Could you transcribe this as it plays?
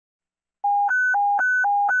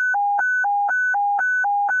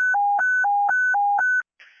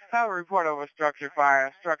Have a report of a structure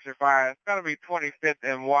fire. Structure fire. It's going to be 25th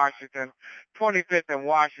in Washington. 25th in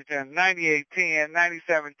Washington. 9810,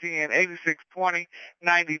 9710, 8620,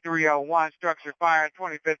 9301. Structure fire.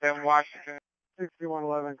 25th in Washington.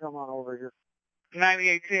 6111, come on over here.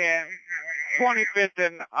 9810, 25th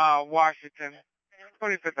in Washington.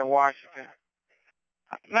 25th in Washington.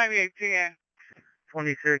 9810.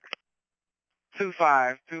 26.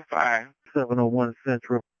 2525. 701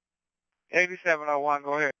 Central. 8701,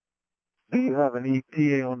 go ahead. Do you have an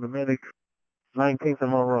ETA on the medic? 19th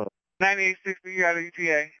and Monroe. 9860, you got an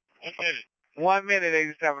ETA? 1 minute. 1 minute,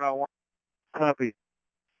 8701. Copy.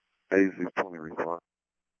 8620 reply.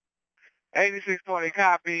 8620,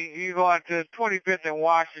 copy. You going to 25th in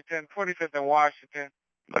Washington, 25th in Washington.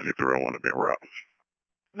 9301 to be en route.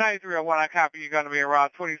 9301, I copy. You're going to be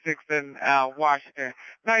around 26th in Washington.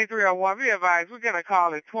 9301, be advised, we're going to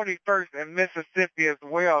call it 21st in Mississippi as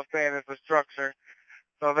well, saying it's a structure.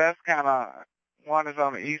 So that's kind of, one is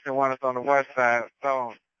on the east and one is on the west side.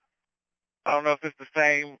 So I don't know if it's the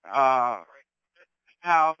same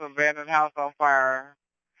house, abandoned house on fire.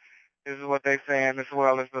 This is what they're saying, as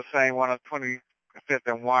well as the same one on 25th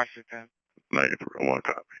in Washington. 9301,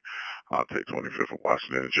 copy. I'll take 25th in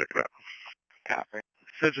Washington and check it out. Copy.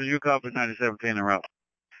 Central, you copy 9710 en route.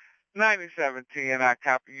 9710, I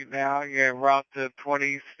copy you now. You're en route to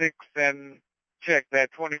 26th and check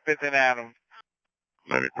that 25th in Adams.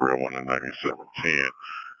 9301 and 9710.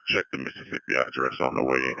 Check the Mississippi address on the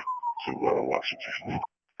way in to Washington.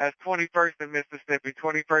 That's 21st in Mississippi.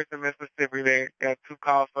 21st in Mississippi. They got 2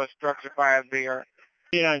 calls for structure fire there.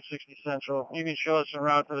 8960 Central. You can show us en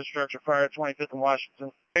route to the structure fire at 25th in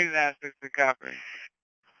Washington. 8960 copy.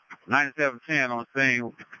 9710 on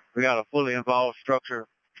scene. We got a fully involved structure.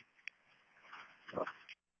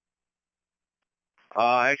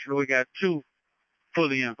 Actually, we got 2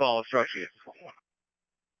 fully involved structures.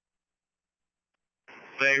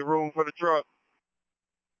 Say room for the truck.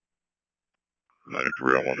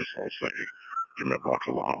 9301 is on scene. Give me a box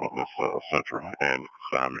alarm on this Central and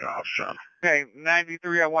sign me off, Sean. Okay,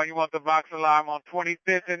 9301, you want the box alarm on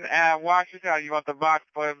 25th in Washington, or you want the box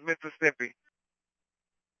for Mississippi?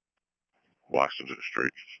 Washington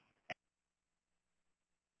Street.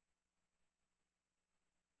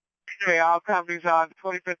 Okay, all companies on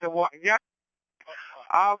 25th and Washington. Yeah.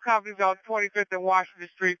 All companies on 25th and Washington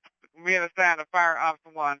Street. Me and assign a Fire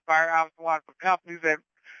Officer 1. Fire Officer 1 for companies at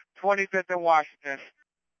 25th and Washington.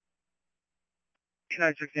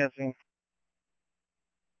 916.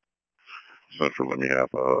 Central, let me have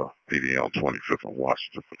PD on 25th and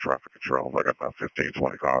Washington for traffic control. I got about 15,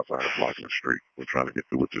 20 cars out of blocking the street. We're trying to get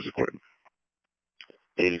through with this equipment.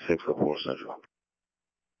 8604 Central.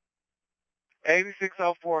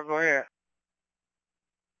 8604, go ahead.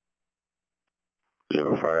 You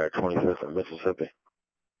have a fire at 25th in Mississippi.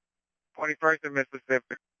 21st in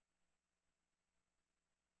Mississippi.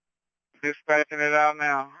 Dispatching it out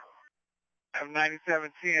now. I have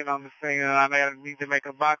 9710 on the scene, and I need to make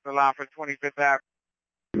a box alarm for 25th Avenue.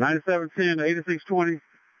 9710 to 8620.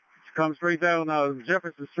 Come straight down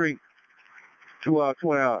Jefferson Street to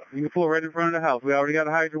 20. You can pull right in front of the house. We already got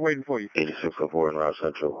a hydrant waiting for you. 8604 in Route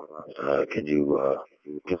Central. Can you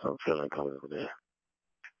get some filling coming over there?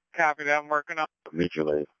 Copy that. I'm working on it. Meet you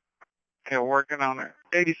later. Okay, working on it.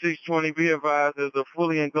 8620, be advised, there's a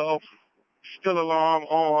fully engulfed still alarm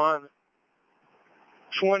on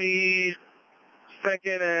 22nd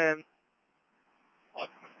and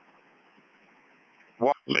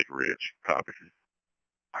Lake Ridge. Copy.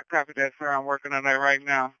 I copy that, sir. I'm working on that right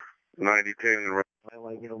now. 9010. I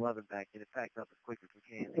want to get 11 back. Get it packed up as quick as we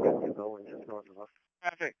can. They got to go in just north of us.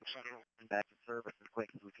 Traffic. Back to service as quick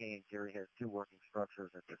as we can. Gary has 2 working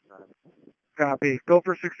structures at this time. Copy. Go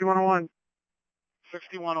for 6101.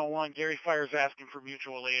 6101, Gary Fire's asking for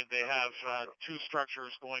mutual aid. They have 2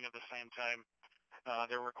 structures going at the same time.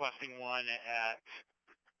 They're requesting one at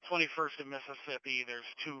 21st in Mississippi. There's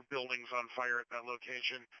 2 buildings on fire at that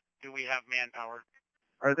location. Do we have manpower?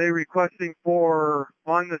 Are they requesting for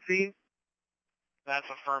on the scene? That's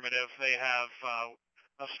affirmative. They have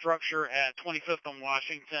a structure at 25th in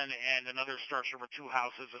Washington and another structure with 2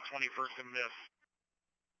 houses at 21st and Miss.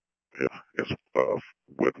 Yeah, it's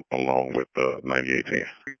along with 9810.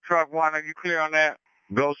 Truck 1, are you clear on that?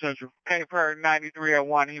 Go Central. Okay, per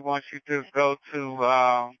 9301, he wants you to go to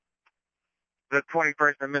the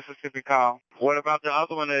 21st in Mississippi call. What about the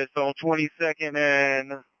other one that's on 22nd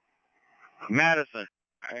and Madison?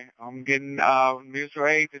 Okay, I'm getting mutual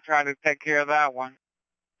aid to try to take care of that one.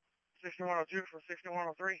 6102 for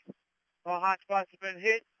 6103. All hot spots have been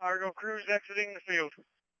hit. Cargo crews exiting the field.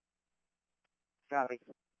 Copy.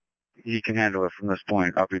 You can handle it from this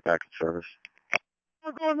point. I'll be back in service.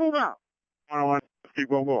 let's go and move out. Let's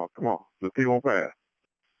keep on going. Come on. Let's keep on fast.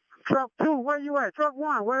 Truck 2, where you at? Truck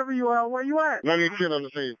 1, wherever you are, where you at? 9010 on the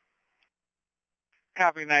scene.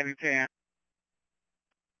 Copy 9010.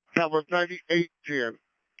 Number 9810.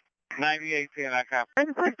 9810, I copy.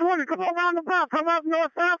 8620, come on around the block. Come up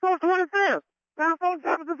north, south on 25th. South on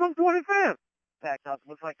 7th on 25th. Back up.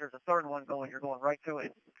 Looks like there's a third one going. You're going right to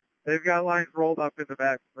it. They've got lines rolled up in the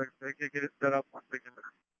back. They can get it set up once they can.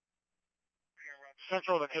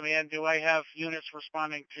 Central to command, do I have units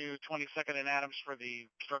responding to 22nd and Adams for the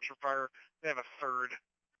structure fire? They have a third.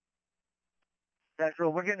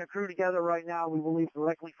 Central, we're getting a crew together right now. We will leave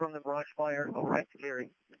directly from the brush fire. Go right to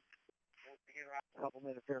Gary. We'll be around a couple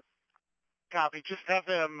minutes here. Copy. Just have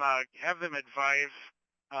them advise.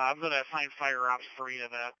 I'm going to assign Fire Ops 3 to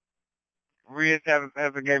that. Ridge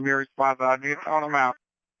hasn't gave me a response. I need to call them out.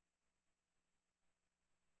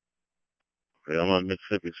 Okay, I'm on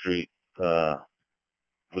Mississippi Street.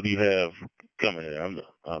 What do you have coming here?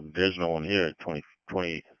 There's no one here at the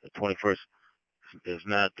 21st. There's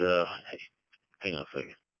not, hang on a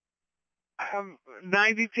second.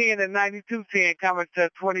 9010 and 9210 coming to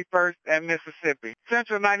 21st and Mississippi.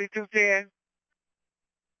 Central 9210.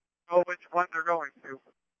 Oh, which one they're going to.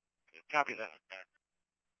 Copy that.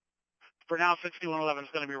 For now, 6111 is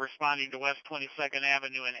going to be responding to West 22nd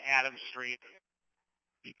Avenue and Adams Street.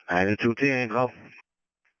 9210, go.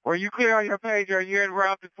 Were you clear on your page? Are you en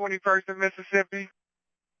route to 21st and Mississippi?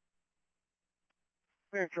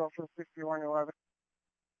 Central for 6111.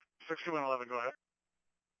 6111, go ahead.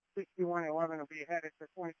 6111 will be headed to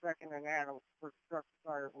 22nd and Adams for structure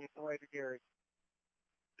fire with the way to Gary.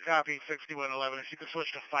 Copy 6111. If you could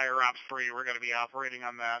switch to Fire Ops 3, we're going to be operating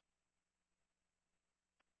on that.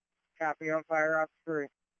 Copy on Fire Ops 3.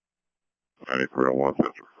 9301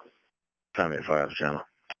 Central. Time at 5 channel.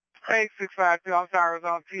 8652, I'm sorry, I was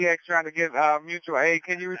on TX trying to get mutual aid.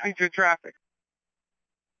 Can you repeat your traffic?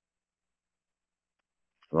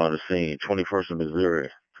 On the scene, 21st and Missouri,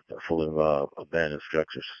 full of abandoned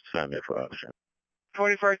structures. Time at 5 channel.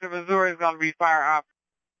 21st and Missouri is going to be Fire Ops.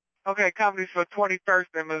 Okay, companies for 21st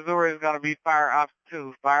and Missouri is going to be Fire Ops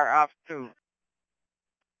 2. Fire Ops 2.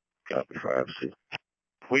 Copy 5C.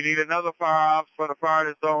 We need another Fire Ops for the fire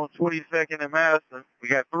that's on 22nd and Madison. We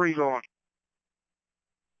got 3 going.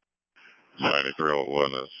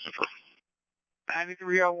 9301 Central.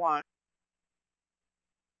 9301.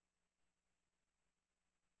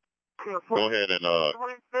 Go ahead and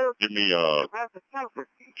give me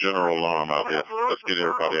general alarm out here. Let's get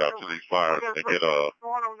everybody out to these fires and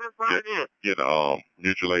get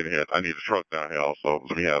mutual aid here. I need a truck down here also.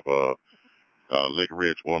 Let me have Lake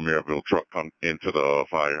Ridge or Maryville truck come into the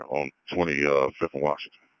fire on 25th and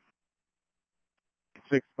Washington.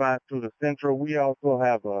 652 to Central. We also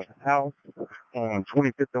have a house on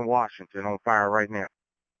 25th and Washington on fire right now.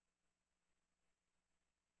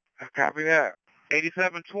 Copy that.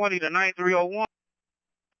 8720 to 9301.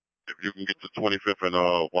 If you can get to 25th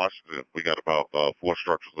and Washington, we got about 4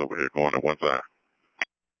 structures over here going at one time.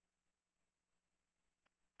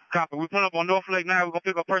 Copy. We put up on North Lake now. We're going to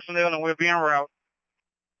pick up personnel and we'll be en route.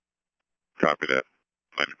 Copy that.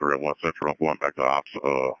 9301 Central. I'm going back to Ops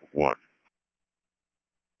 1.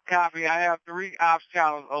 Copy. I have 3 ops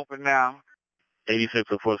channels open now.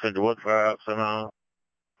 8604 Central. What fire ops somehow?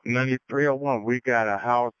 9301. We got a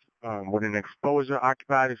house with an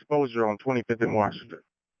occupied exposure on 25th and Washington.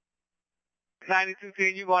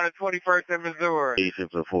 9210, you going to 21st and Missouri.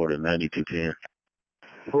 8604 to 9210.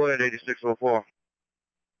 Go ahead, 8604.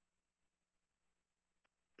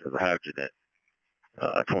 There's a hydrant at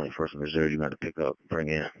 21st and Missouri you got to pick up and bring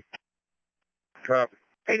in. Copy.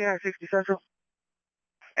 8960 Central.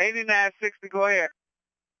 8960, go ahead.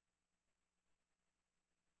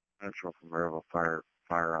 Central from Maryville Fire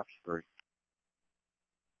Ops 3.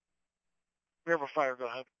 River Fire, go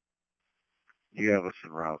ahead. You have us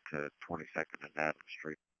en route to 22nd and Adams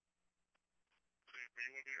Street.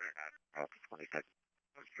 22nd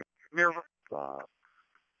Street. River.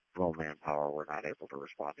 Low manpower, we're not able to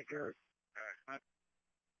respond to Gary.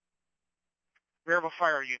 River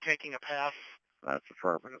Fire, are you taking a pass? That's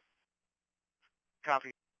affirmative.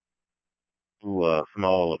 Copy. 2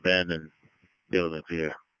 small abandoned buildings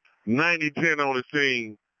here. 9010 on the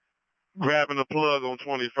scene, grabbing the plug on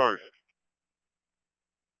 21st.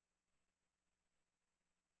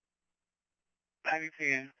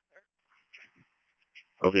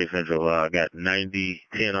 Okay, Central. I got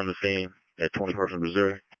 9010 on the scene at 21st and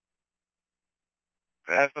Missouri.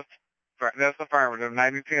 That's affirmative.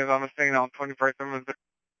 9010 is on the scene on 21st and Missouri.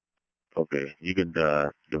 Okay, you can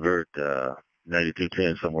divert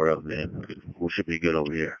 9210 somewhere else, then we should be good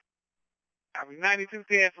over here. I mean,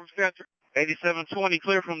 9210 from Central. 8720,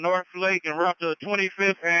 clear from North Lake and route to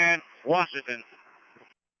 25th and Washington.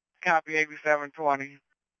 Copy 8720.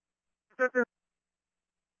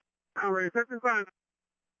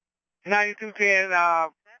 9210,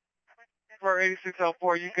 for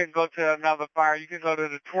 8604, you can go to another fire. You can go to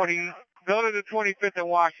the 25th in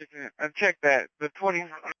Washington and check that. The 20.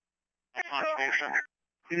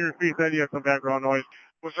 Can you repeat that? You have some background noise.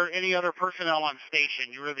 Was there any other personnel on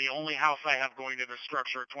station? You were the only house I have going to the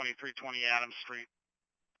structure at 2320 Adams Street.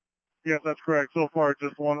 Yes, that's correct. So far,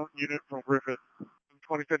 just one unit from Griffith.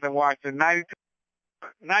 25th in Washington.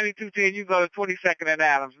 9210, you go to 22nd and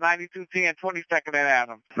Adams. 9210, 22nd and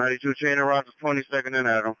Adams. 9210 and route to 22nd and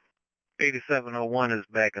Adams. 8701 is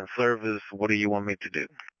back in service. What do you want me to do?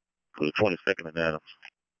 For the 22nd and Adams.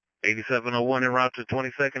 8701 en route to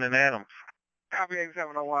 22nd and Adams. Copy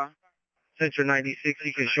 8701. Central 96,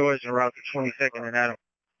 you can show us en route to 22nd and Adams.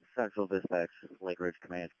 Central Dispatch, Lake Ridge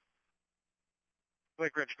Command.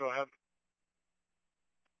 Lake Ridge, go ahead.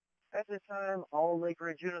 At this time, all Lake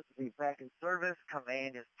Ridge units will be back in service.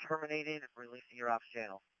 Command is terminating and releasing your ops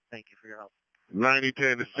channel. Thank you for your help.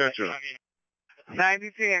 9010 is Central.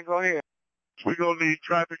 9010, go ahead. We're going to need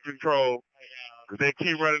traffic control. They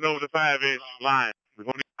keep running over the 5-inch line. We're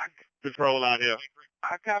going to need control out here.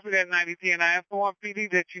 I copy that 9010. I informed PD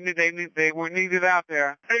that they were needed out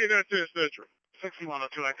there. 8910 Central.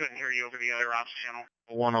 6102, I couldn't hear you over the other ops channel.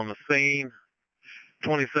 One on the scene,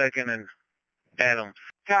 22nd and Adams.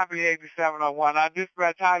 Copy 8701. I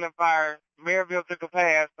dispatched Highland Fire. Maryville took a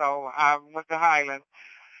pass, so I went to Highland.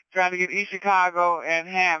 Trying to get East Chicago and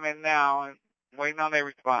Hammond now, and waiting on their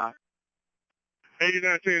response.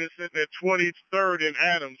 8910 is sitting at 23rd and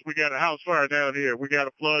Adams. We got a house fire down here. We got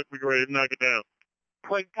a plug. We're ready to knock it down.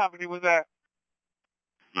 What company was that?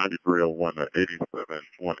 9301 to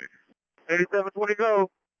 8720. 8720, go.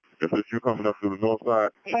 Is this you coming up to the north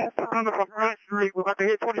side? Last runner from Front Street. We're about to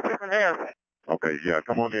hit 22nd Harrison. Okay, yeah,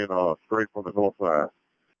 come on in straight from the north side.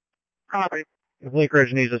 Copy. If Lake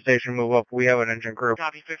Ridge needs a station move up, we have an engine crew.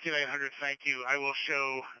 Copy 5900, thank you. I will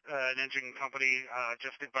show an engine company,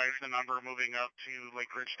 just advise the number moving up to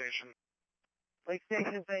Lake Ridge Station. Lake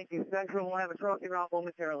Station, thank you. Central will have a trucking route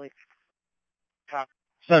momentarily.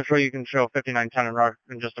 Central, you can show 5910 en route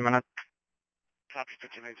in just a minute. Copy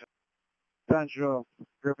 5910. Central,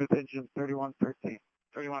 Griffith engine 3113.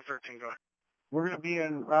 3113, go ahead. We're going to be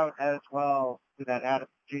en route as well to that Adams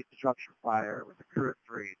Street structure fire with the crew at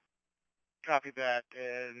 3. Copy that,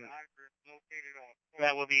 and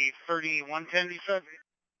that will be 3110, you said?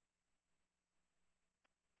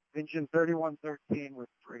 Engine 3113 with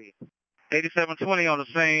 3. 8720 on the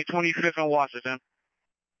same, 25th in Washington.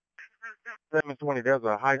 720, there's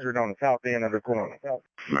a hydrant on the south end of the corner.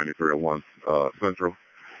 9301 Central.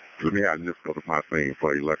 Let me have this go to my scene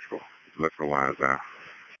for electrical lines down.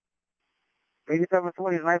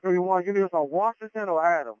 8720 is 931. You need us on Washington or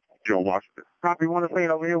Adams? You're on Washington. Copy, one to say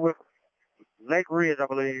over here with Lake Ridge, I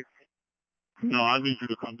believe. No, I need you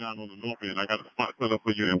to come down on the north end. I got a spot set up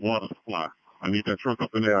for you in water supply. I need that truck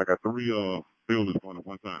up in there. I got 3 buildings going at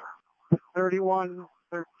one time.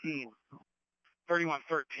 3113.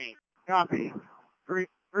 3113. Copy.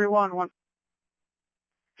 311.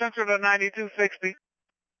 Central to 9260.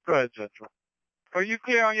 Go ahead, Central. Are you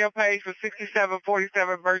clear on your page for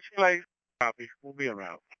 6747 Birch Place? Copy. We'll be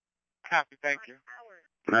around. Copy, thank you.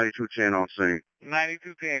 9210 on scene.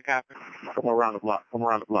 9210, copy. Come around the block. Come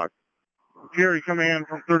around the block. Gary, come in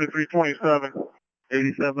from 3327.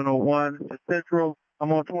 8701 to Central.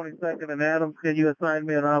 I'm on 22nd and Adams. Can you assign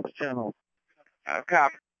me an ops channel?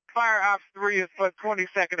 Copy. Fire Ops 3 is for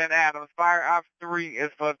 22nd and Adams. Fire Ops 3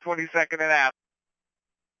 is for 22nd and Adams.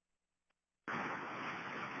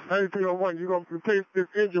 9301, you're going to replace this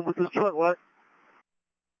engine with this truck, right?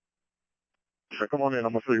 Sure, come on in.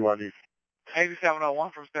 I'm going to show you what I need.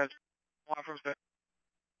 8701 from Central. 1 from Central.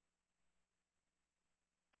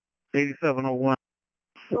 8701.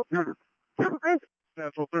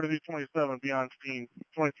 Central 3327 beyond scene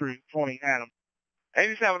 2320 Adams.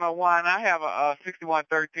 8701, I have a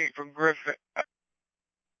 6113 from Griffith.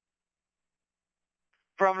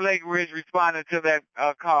 From Lake Ridge responding to that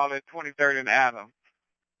call at 23rd and Adams.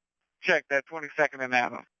 Check that 22nd and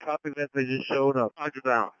Adams. Copy that, they just showed up. Hydra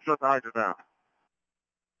down. Shut the hydra down.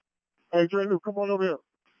 Hey, Dre Lou, come on over here.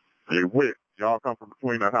 Hey, Wick, y'all come from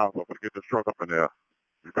between that house. I'm going to get this truck up in there.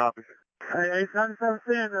 You copy? Hey,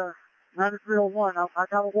 9710, 9301. I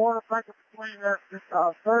got a water cycle between this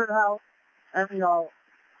third house and the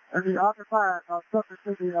occupied structure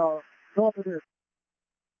to the north of this.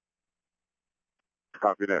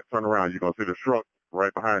 Copy that. Turn around. You're going to see the truck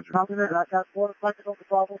right behind you. Copy that. I got water cycle on the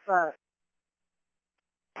Bravo side.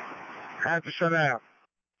 Have to shut down.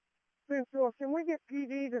 Central. Can we get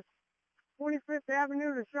PD to 25th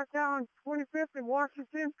Avenue to shut down 25th and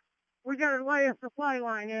Washington? We gotta lay a supply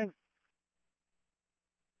line in.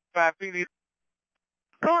 5 PD.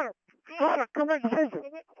 Connor, come in.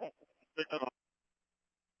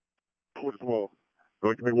 What's the wall?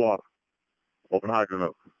 Go give me water. Open hydrant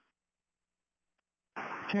up.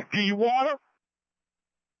 Do you water?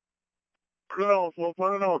 No, so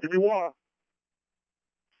turn it on. Give me water.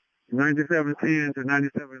 9710 to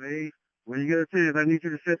 97.8. When you get a chance, I need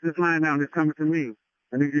you to shut this line down. It's coming to me.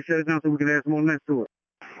 I need you to shut it down so we can add some more next to it.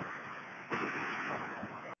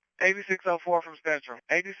 8604 from Central.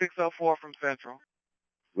 8604 from Central.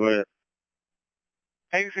 Go ahead.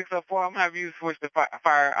 8604, I'm going to have you switch the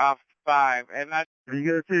fire off 5. And I When you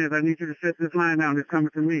get a chance, I need you to shut this line down. It's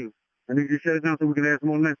coming to me. I need you to shut it down so we can add some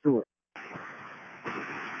more next to it.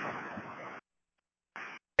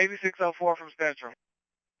 8604 from Central.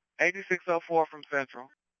 8604 from Central.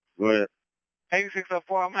 Go ahead.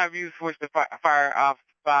 8604, I'm going to have you switch the fire off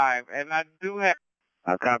 5. And I do have...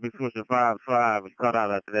 I copy switching 5-5 and cut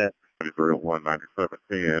out after that. 9301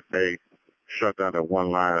 9710. Hey, shut down that one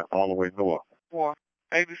line all the way north.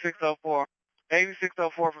 8604.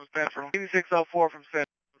 8604 from Central. 8604 from Central.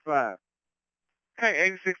 5. Okay,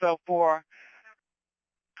 8604.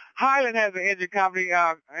 Highland has an engine company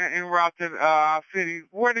en route to city.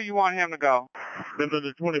 Where do you want him to go? Send them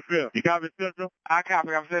to 25th. You copy Central? I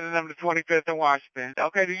copy. I'm sending them to 25th and Washington.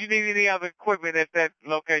 Okay, do you need any other equipment at that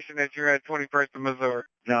location that you're at 21st and Missouri?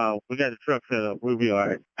 No, we got the truck set up. We'll be all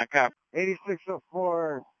right. I copy.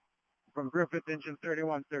 8604 from Griffith Engine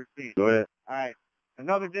 3113. Go ahead. All right.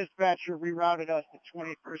 Another dispatcher rerouted us to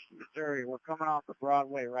 21st Missouri. We're coming off of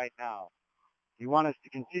Broadway right now. Do you want us to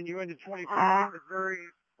continue into 21st Missouri,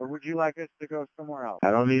 or would you like us to go somewhere else? I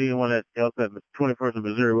don't need anyone else at 21st of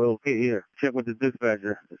Missouri. We're okay here. Check with the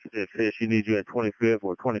dispatcher. It says she needs you at 25th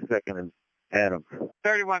or 22nd and Adams.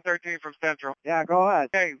 3113 from Central. Yeah, go ahead.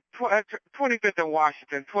 Okay, 25th and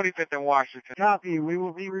Washington. 25th and Washington. Copy. We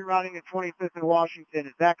will be rerouting to 25th and Washington.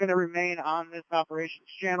 Is that going to remain on this operations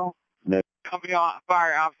channel? Company on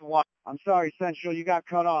Fire Ops 1. I'm sorry, Central, you got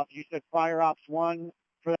cut off. You said Fire Ops 1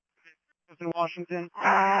 for in Washington?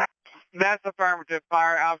 That's affirmative.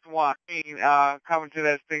 Fire Ops 1. Coming to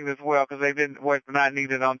that scene as well because they was not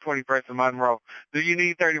needed on 21st and Monroe. Do you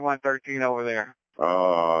need 3113 over there?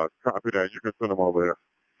 Copy that. You can send them over there.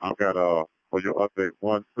 I've got, for your update,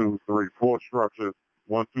 1, 2, 3, 4 structures,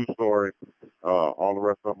 1 2-story. All the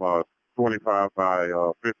rest of them are 25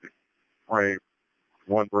 by 50 frame,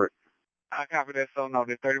 1 brick. I copy that. So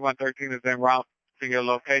noted. 3113 is en route to your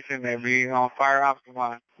location and be on Fire Ops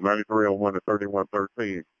 1. 9301 to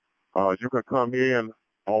 3113. You can come in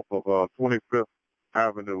off of 25th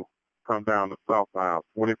Avenue, come down the south side,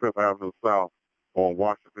 25th Avenue South on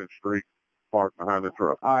Washington Street, park behind the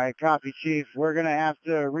truck. All right, copy, Chief. We're going to have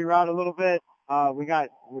to reroute a little bit.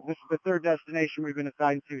 This is the third destination we've been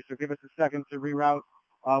assigned to, so give us a second to reroute.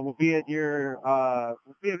 We'll be at there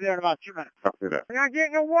in about 2 minutes. Copy that. We're not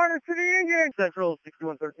getting no water to the engine. Central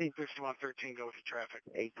 6113. 6113 goes to traffic.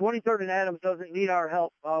 Hey, 23rd and Adams doesn't need our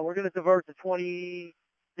help. We're going to divert to 26th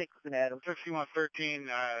and Adams.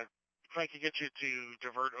 6113, Frank, can get you to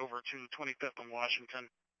divert over to 25th and Washington.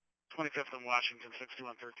 25th and Washington,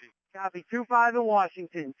 6113. Copy. 25 in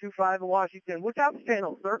Washington. 25 in Washington. What's out the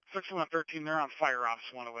channel, sir? 6113, they're on Fire Ops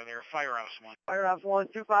 1 over there. Fire Ops 1. Fire Ops 1,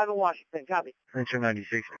 25 in Washington. Copy. Central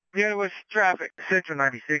 96. Yeah, what's traffic? Central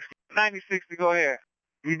 96. 9060, go ahead.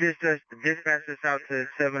 You dispatch us out to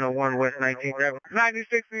 701 West 19th Avenue.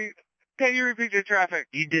 9060, can you repeat your traffic?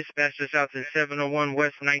 You dispatched us out to 701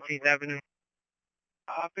 West 19th Avenue.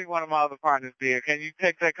 I think one of my other partners did. Can you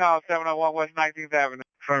take that call, 701 West 19th Avenue?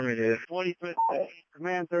 Affirmative. 25th,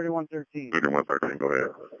 Command 3113. 3113, go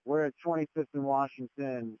ahead. We're at 25th in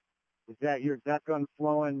Washington. Is that your deck gun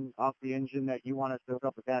flowing off the engine that you want us to hook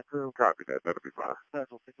up with that crew? Copy that. That'll be fine.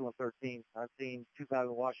 Central 6113. I've seen 25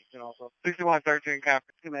 in Washington also. 6113, copy.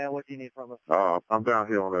 Command, what do you need from us? I'm down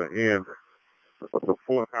here on the end of the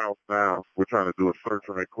fourth house down. We're trying to do a search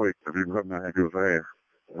right quick. If you can come down here and give us a hand.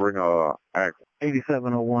 Bring axe.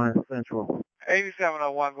 8701 Central.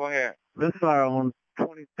 8701, go ahead. This fire on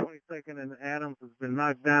 22nd and Adams has been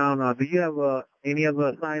knocked down. Do you have any other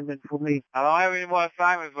assignment for me? I don't have any more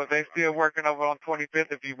assignments, but they're still working over on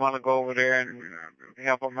 25th if you want to go over there and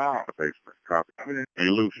help them out. Basement. Copy. Hey,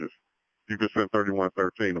 Lucius, you can send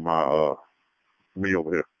 3113 to my me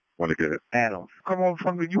over here when they get it. Adams. Come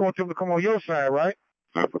on you want them to come on your side, right?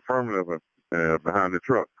 That's affirmative behind the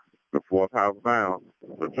truck. The fourth house down,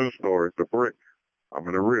 the 2-story, the brick. I'm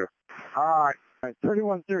in the rear. All right.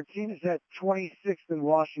 3113 is at 26th in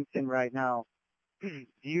Washington right now. Do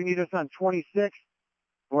you need us on 26th?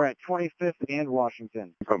 We're at 25th and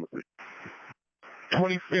Washington. Come with me.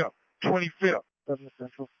 25th. 25th.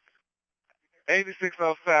 Central.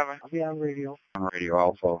 8607. I'll be on radio. On radio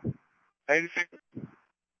also.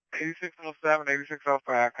 8607,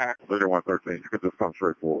 8605. Copy. 3113. You can just come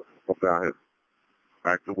straight forward. Come down here.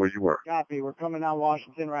 Back to where you were. Copy. We're coming down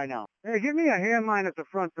Washington right now. Hey, give me a handline at the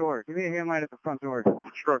front door. Give me a handline at the front door.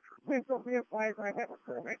 Structure. Please don't be advised. I have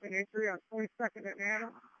a making entry on 22nd and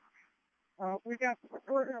Adams. We're going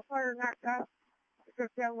to fire knocked out.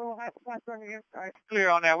 Just got a little hot spots on the inside. Clear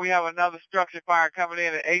on that. We have another structure fire coming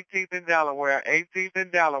in at 18th and Delaware. 18th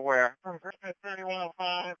and Delaware. From Griffith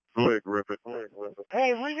 3105. Go ahead, Griffith.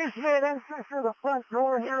 Hey, we just made entry through the front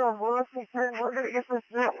door here on Washington. We're going to get this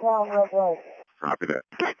net wall real quick. Copy that.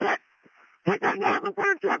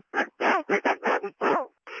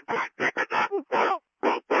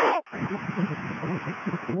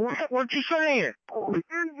 What you saying?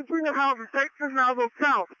 In between the houses, Texas, now go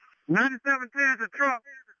south. 9710 is a truck.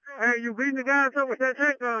 Hey, you beating the guys up with that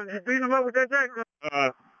tank gun. You beating them up with that tank gun.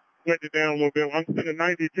 Let it down a little bit. I'm sending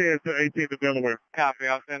 9010 to 18th of Delaware. Copy.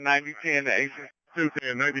 I'll send 9010 to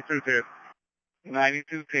 210, 9210.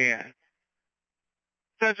 9210.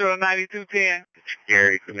 Central to 9210.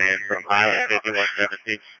 Gary, command from Highway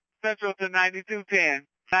 5117. Central to 9210.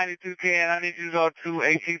 9210, I need you to go to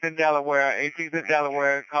 18th and Delaware. 18th and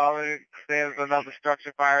Delaware, call it. There's another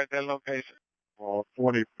structure fire at their location. On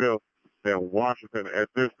 25th and Washington at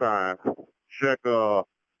this time. Check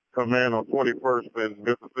command on 21st in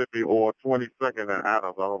Mississippi or 22nd and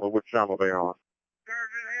Adams. I don't know which channel they're on.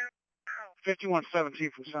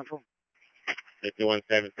 5117 from Central.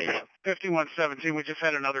 5117. 5117, we just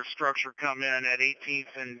had another structure come in at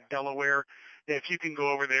 18th and Delaware. If you can go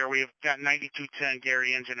over there, we've got 9210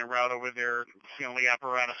 Gary engine en route over there. It's the only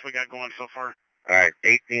apparatus we got going so far. All right,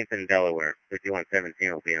 18th and Delaware.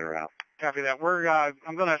 5117 will be en route. Copy that.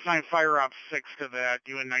 I'm going to assign Fire Ops 6 to that.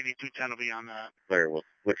 You and 9210 will be on that. Clear. We'll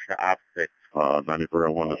switch to Op 6.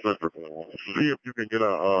 9301 to Central. See if you can get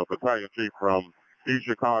a battalion chief from East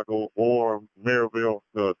Chicago or Maryville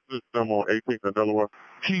to assist them on 18th and Delaware.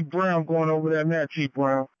 Chief Brown going over there now, Chief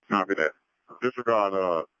Brown. Copy that.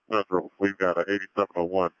 Disregard Central. We've got an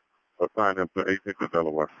 8701. Assign them to 18th and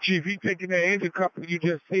Delaware. Chief, he taking that engine company you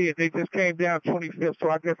just said. They just came down 25th, so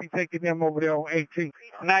I guess he taking them over there on 18th.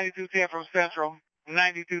 9210 from Central.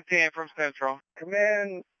 9210 from Central.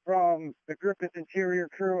 Command from the Griffith Interior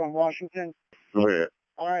crew on Washington. Go ahead.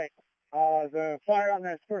 All right. The fire on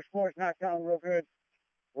that first floor is knocked down real good.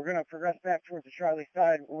 We're going to progress back towards the Charlie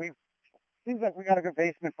side. Seems like we got a good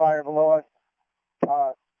basement fire below us.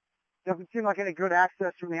 Doesn't seem like any good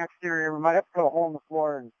access from the exterior. We might have to put a hole in the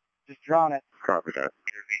floor and just drown it. Copy that.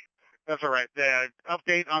 That's all right. The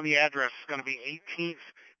update on the address is going to be 18th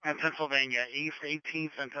and Pennsylvania. East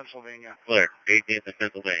 18th and Pennsylvania. Clear. 18th and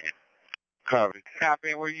Pennsylvania. Copy.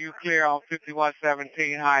 Copy. Were you clear on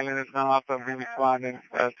 5117 Highland is going to also be responding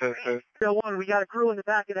to. One, we got a crew in the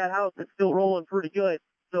back of that house that's still rolling pretty good.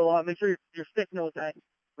 So make sure your stick knows that.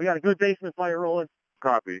 We got a good basement fire rolling.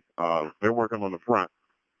 Copy. They're working on the front,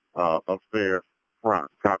 upstairs, front.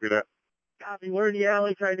 Copy that. Copy. We're in the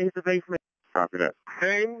alley trying to hit the basement. Copy that.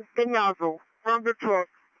 Aim the nozzle from the truck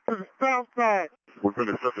to the south side. We're going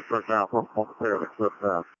to shut the truck down from there and shut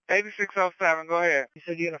down. 8607, go ahead. You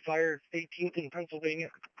said you had a fire 18th in Pennsylvania?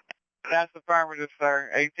 That's affirmative, sir.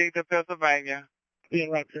 18th of Pennsylvania. Being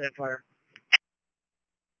right to that fire.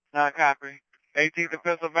 Copy. 18th of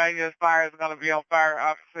Pennsylvania's fire is going to be on fire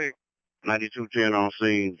up 6. 9210 on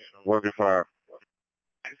scene. Working fire.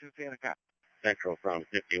 9210, copy. Central from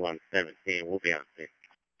 5117. We'll be on 6.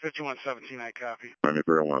 5117, I copy.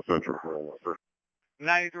 9301 Central.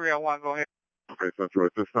 9301, go ahead. Okay, Central,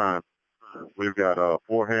 at this time, we've got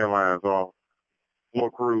 4 handlines off,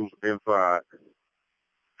 4 crews inside,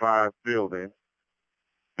 5 buildings,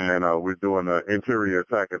 and we're doing an interior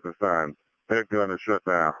attack at this time. Head gun is shut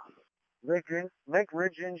down. Lake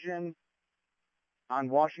Ridge engine on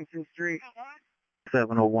Washington Street.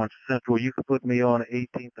 701 Central, you can put me on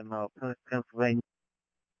 18th and Pennsylvania.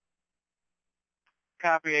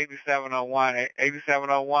 Copy 8701.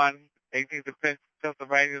 8701, 18th of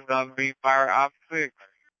Pennsylvania is going to be fire op 6.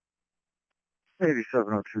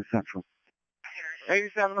 8702 Central.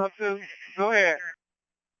 8702, go ahead.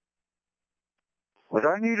 Was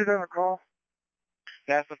I needed on a call?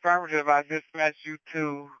 That's affirmative. I dispatched you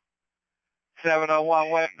to 701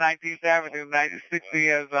 West 19th Avenue, 9060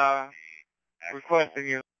 as requesting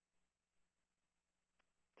you.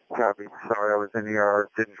 Copy. Sorry, I was in the yard.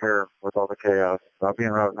 Didn't care with all the chaos. I'll be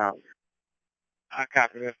en route now. I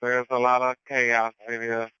copy this. There's a lot of chaos in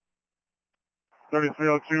here.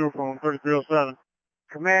 3302 from 3307.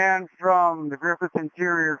 Command from the Griffith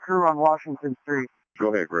Interior crew on Washington Street.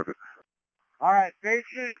 Go ahead, Griffith. All right,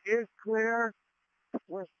 basement is clear.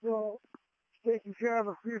 We're still taking care of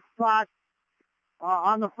a few spots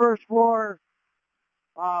on the first floor.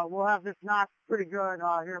 We'll have this knocked pretty good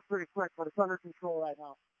here pretty quick, but it's under control right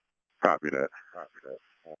now. Copy that.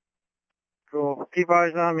 Cool. Keep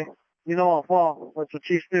eyes on me. You know I'll fall. That's what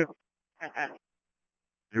chiefs do.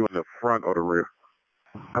 You in the front or the rear?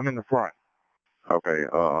 I'm in the front. Okay,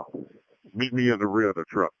 meet me in the rear of the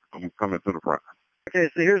truck. I'm coming to the front. Okay,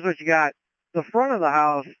 so here's what you got. The front of the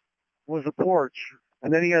house was a porch,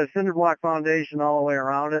 and then you got a cinder block foundation all the way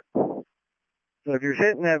around it. So if you're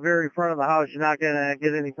hitting that very front of the house, you're not going to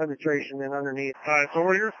get any penetration in underneath. All right, so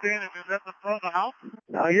where you're standing, is that the front of the house?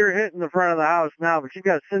 Now you're hitting the front of the house now, but you've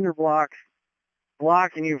got cinder blocks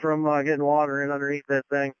blocking you from getting water in underneath that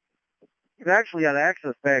thing. You've actually got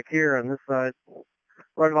access back here on this side,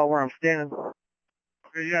 right about where I'm standing.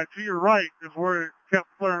 Okay, yeah, to your right is where it kept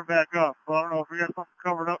flaring back up. So I don't know if we got something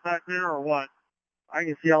covered up back there or what. I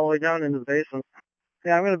can see all the way down into the basement.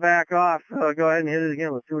 Yeah, I'm going to back off. Go ahead and hit it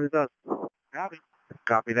again. Let's see what it does. Copy.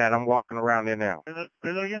 Copy that. I'm walking around in now. Say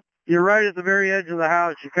that again? You're right at the very edge of the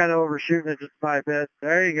house. You're kind of overshooting it just by a bit.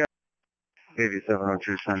 There you go.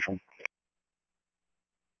 8702 Central.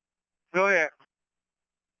 Go ahead.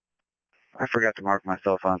 I forgot to mark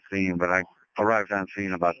myself on scene, but I arrived on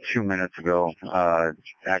scene about 2 minutes ago.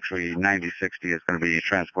 Actually, 9060 is going to be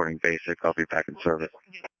transporting basic. I'll be back in service.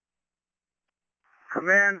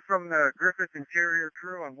 Command from the Griffith Interior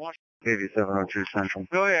crew on Washington. 8702 Central.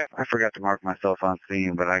 Go ahead. I forgot to mark myself on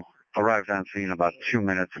scene, but I arrived on scene about 2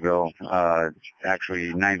 minutes ago.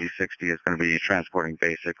 Actually, 9060 is going to be transporting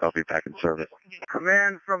basic. I'll be back in service.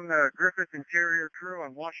 Command from the Griffith Interior crew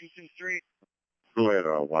on Washington Street. Go ahead,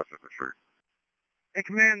 Washington Street. Hey,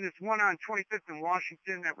 Command, this one on 25th and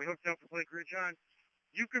Washington that we hooked up with Lake Ridge on,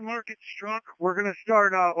 you can mark it struck. We're going to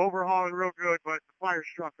start overhauling real good, but the fire's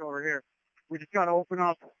struck over here. We just got to open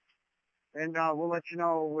up, and we'll let you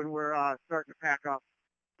know when we're starting to pack up.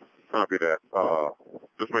 Copy that.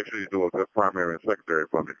 Just make sure you do a good primary and secondary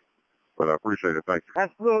for me. But I appreciate it. Thank you.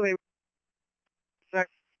 Absolutely.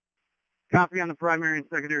 Copy on the primary and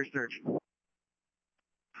secondary search.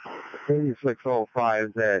 8605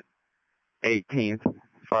 is at 18th.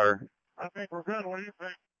 Fire. I think we're good. What do you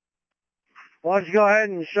think? Why don't you go ahead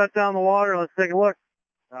and shut down the water? Let's take a look.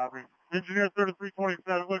 Copy. Engineer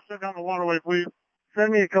 3327, let's shut down the waterway, please.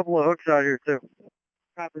 Send me a couple of hooks out here, too.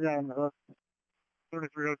 Copy that on the hook.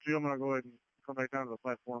 3302, I'm going to go ahead and come back down to the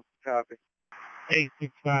platform. Copy.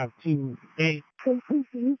 86528. Can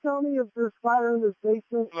you tell me if there's fire in this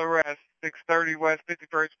basement? Arrest 630 West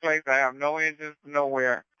 51st Place. I have no engines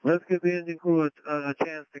nowhere. Let's give the engine crew a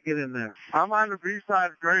chance to get in there. I'm on the B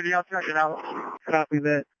side, Grady. I'll check it out. Copy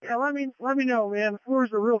that. Yeah, let me know, man. The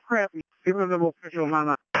floors are real crappy. Give them the official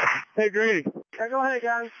mama. Hey, Grady. Yeah, go ahead,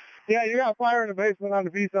 guys. Yeah, you got fire in the basement on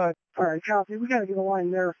the B side. All right, copy. We got to get a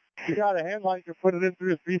line there. You got a headlight, you put it in through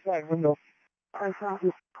this B side window. All right,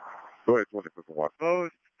 copy. Go ahead, 25th and Washington.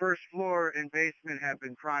 Both first floor and basement have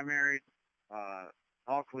been primaried.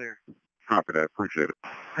 All clear. Copy that. Appreciate it.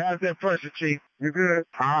 How's that pressure, Chief? You good?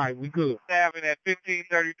 All right, we good. Avenue at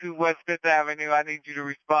 1532 West 5th Avenue. I need you to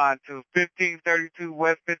respond to 1532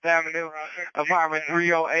 West 5th Avenue, apartment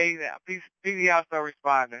 308. PD also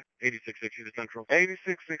responding. 8660 to Central.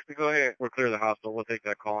 8660, go ahead. We're clear of the house, so we'll take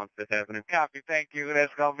that call on 5th Avenue. Copy, thank you.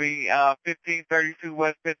 That's going to be 1532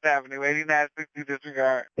 West 5th Avenue, 8960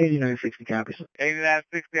 disregard. 8960 copies.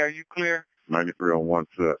 8960, are you clear? 93 on one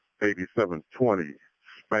set. 8720.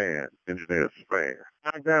 Span. Engineer Span.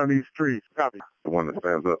 Knock down these trees. Copy. The one that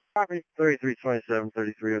stands up. Copy. 3327,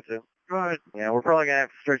 3302. Go ahead. Yeah, we're probably going to have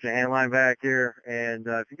to stretch a hand line back here. And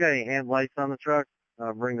if you got any hand lights on the truck,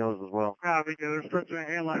 bring those as well. Copy. Yeah, they're stretching a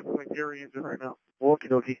hand line from the Gary engine right now. Okie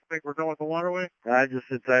dokie. Think we're done with the waterway? I just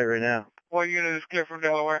sit tight right now. What unit is clear from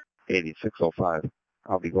Delaware? 8605.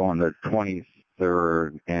 I'll be going to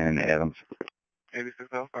 23rd and Adams.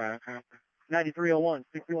 8605, okay. 9301,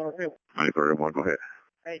 6102. 9301. Go ahead.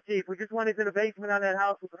 Hey, Chief, we just went into the basement on that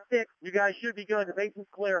house with a stick. You guys should be good. The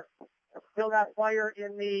basement's clear. Still got fire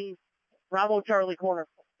in the Bravo Charlie corner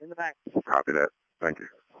in the back. Copy that. Thank you.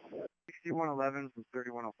 6111 from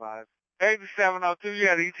 3105. 8702, you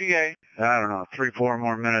got ETA. I don't know, 3-4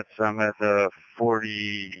 more minutes. I'm at the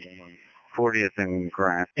 40th and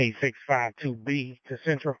Grant. 8652B to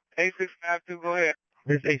Central. 8652, go ahead.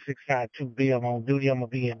 This 8652B, I'm on duty. I'm going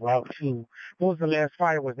to be in Route 2. What was the last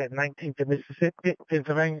fire? Was that 19th of Mississippi,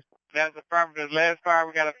 Pennsylvania? That's affirmative. Last fire,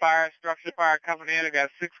 we got a fire, structure fire coming in. We got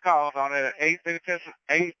 6 calls on it at 8th and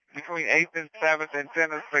 10th, between 8th and 7th in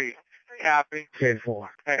Tennessee. Copy. 10-4.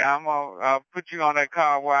 Hey, I'm gonna put you on that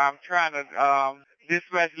call where I'm trying to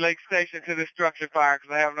dispatch Lake Station to the structure fire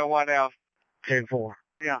because I have no one else. 10-4.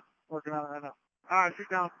 Yeah, working on it right now. All right, sit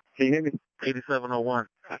down. Can you hear me? 8701.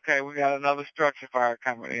 Okay, we got another structure fire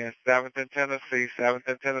coming in. 7th in Tennessee. 7th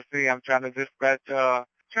in Tennessee. I'm trying to dispatch,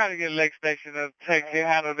 trying to get Lake Station to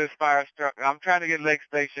handle this fire structure. I'm trying to get Lake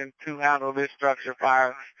Station to handle this structure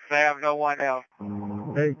fire. They have no one else.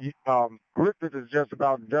 Hey, Griffith is just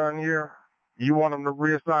about done here. You want him to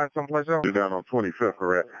reassign someplace else? You're down on 25th,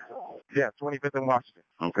 correct? Yeah, 25th and Washington.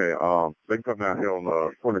 Okay, they can come down here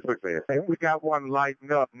on 26th end. Hey, we got one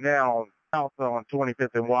lighting up now south on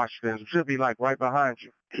 25th and Washington. It should be like right behind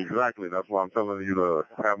you. Exactly. That's why I'm telling you to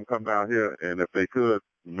have them come down here, and if they could,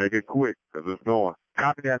 make it quick, because it's going.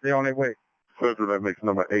 Copy that. They're on their way. Central, that makes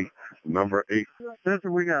number 8. Number 8.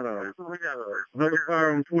 Central, we got a another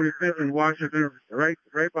car on 25th and Washington, right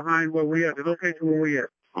behind where we at, the location where we at.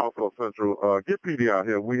 Also, Central, get PD out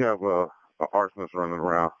here. We have a arsonist running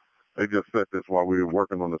around. They just set this while we were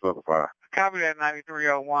working on this other fire. Copy that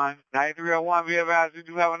 9301. 9301, be advised, we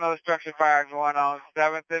do have another structure fire going on.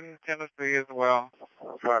 7th in Tennessee as well.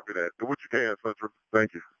 Copy that. Do what you can, Central.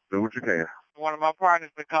 Thank you. Do what you can. One of my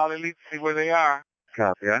partners to call Elite to see where they are.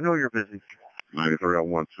 Copy. I know you're busy.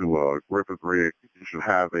 9301 to Griffith Rig. You should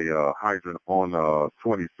have a hydrant on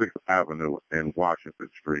 26th Avenue in Washington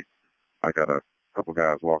Street. I got a couple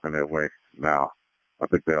guys walking that way now. I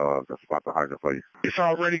think they'll spot the hydrant for you. It's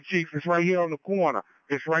already, Chief. It's right here on the corner.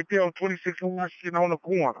 It's right there on 26th and Washington on the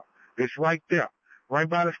corner. It's right there, right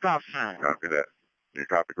by the stop sign. Copy that. You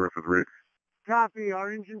copy Griffith Rig? Copy.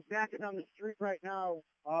 Our engine's backing on the street right now.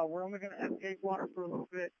 We're only going to have take water for a little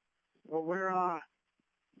bit. But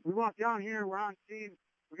we walked down here. We're on scene.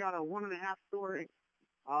 We got a 1.5 story.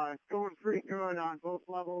 It's going pretty good on both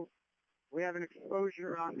levels. We have an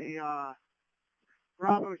exposure on the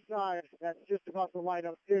Bravo side that's just about to light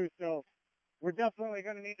up too. So we're definitely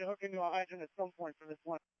going to need to hook into a hydrant at some point for this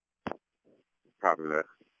one. Copy that.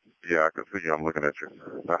 Yeah, I can see you. I'm looking at you.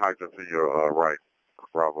 The hydrant to your right,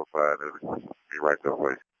 Bravo side, it'll be right that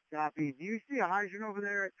way. Copy. Do you see a hydrant over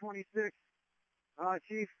there at 26,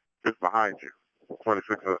 Chief? It's behind you.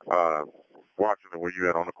 26, Washington, where you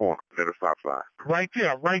at on the corner, near the stop sign. Right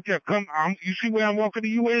there. Come, you see where I'm walking to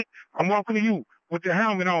you at? I'm walking to you with the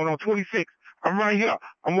helmet on 26. I'm right here.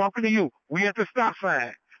 I'm walking to you. We at the stop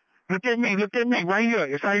sign. Look at me, right here.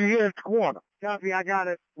 It's right here at the corner. Copy, I got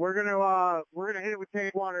it. We're gonna hit it with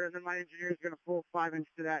tank water, and then my engineer's gonna pull 5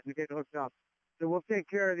 inches to that and get it hooked up. So we'll take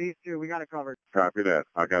care of these two. We got it covered. Copy that.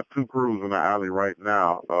 I got 2 crews in the alley right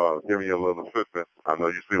now, giving you a little assistance. I know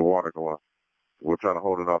you see the water going. We'll try to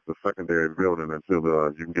hold it off the secondary building until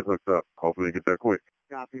you can get hooked up. Hopefully get there quick.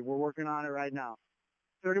 Copy. We're working on it right now.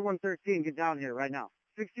 3113, get down here right now.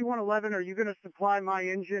 6111, are you going to supply my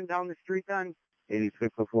engine down the street then?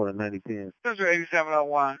 8604 to 9010. Central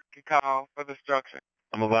 8701, can call for the structure.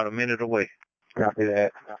 I'm about a minute away. Copy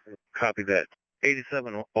that. Copy that.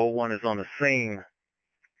 8701 is on the scene.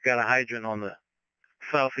 Got a hydrant on the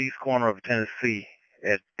southeast corner of Tennessee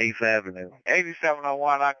at 8th Avenue.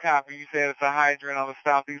 8701, I copy. You said it's a hydrant on the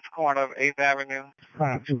southeast corner of 8th Avenue.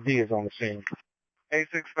 2D is on the scene.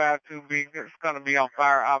 8652B, it's going to be on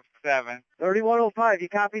fire op 7. 3105, you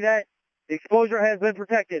copy that? The exposure has been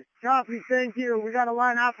protected. Copy, thank you. We got a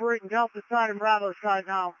line operating Delta side and Bravo side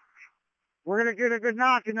now. We're going to get a good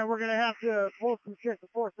knock, and then we're going to have to pull some shit to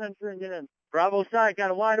force entry and get in. Bravo side, got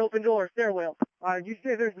a wide open door, stairwell. All right, you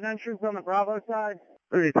say there's an entrance on the Bravo side?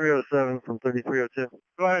 3307 from 3302.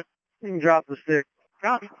 Go ahead. You can drop the stick.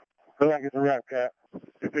 Copy. Go ahead and get the wrap cap.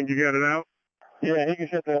 You think you got it out? Yeah, he can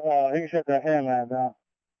shut that handman down.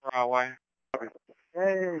 Broadway.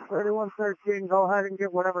 Hey, 3113, go ahead and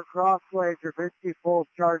get whatever crossways your Bisky full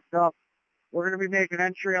charged up. We're going to be making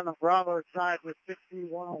entry on the Bravo side with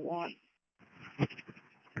 6101.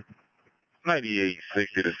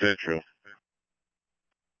 9860 to Central.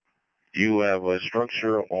 You have a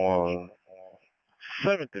structure on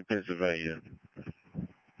 7th in Pennsylvania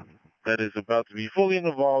that is about to be fully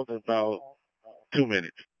involved in about 2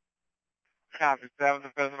 minutes. Copy, 7th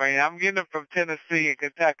in Pennsylvania. I'm getting it from Tennessee and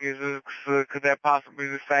Kentucky. Could that possibly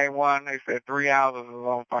be the same one? They said 3 houses is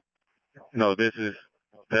on fire. No, this is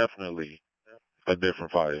definitely a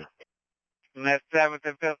different fire. And that's 7th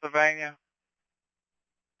in Pennsylvania?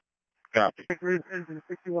 Copy. Engine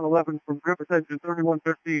 6111 from Griffith Engine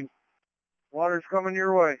 3115. Water's coming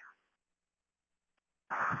your way.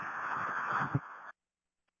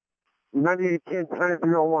 9810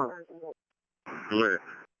 9301. Go ahead.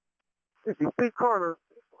 If you speak Carter,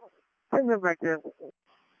 ping them back there.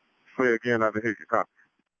 Say again, I didn't hear you. Copy.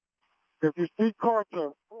 If you speak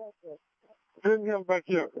Carter, Send him back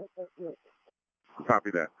here.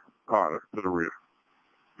 Copy that. Carter, to the rear.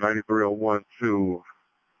 9301 to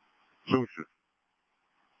Lucius.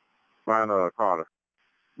 Find Carter.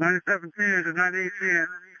 9710 to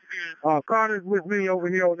 9810. Carter's with me over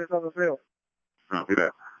here on this other field. Copy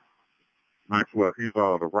that. Maxwell, he's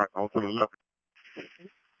on the right, on to the left.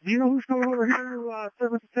 Do you know who's coming over here to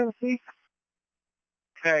 7th Tennessee?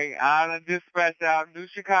 Okay, Island Dispatch out, New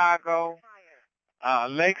Chicago,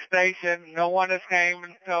 Lake Station. No one has came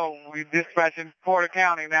until we dispatching Porter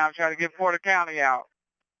County now. I'm trying to get Porter County out.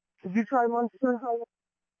 Did you try Munster?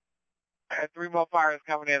 And 3 more fires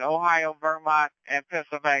coming in, Ohio, Vermont, and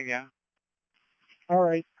Pennsylvania. All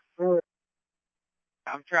right.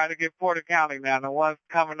 I'm trying to get Porter County now. The one's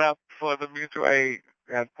coming up for the mutual aid.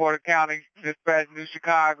 Got Porter County, dispatch New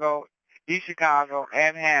Chicago, East Chicago,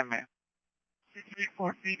 and Hammond.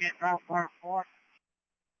 6314 at Route 4.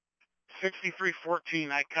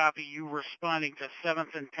 6314, I copy you responding to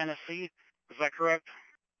 7th and Tennessee. Is that correct?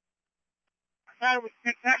 I thought it was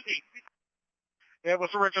Kentucky. It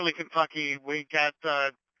was originally Kentucky. We got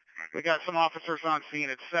some officers on scene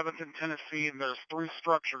at 7th and Tennessee, and there's 3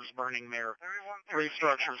 structures burning there. 3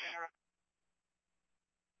 structures.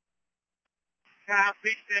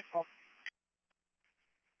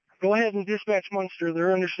 Go ahead and dispatch Munster.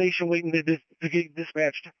 They're under station waiting to get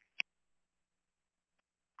dispatched.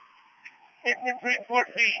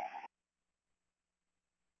 6314.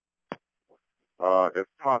 If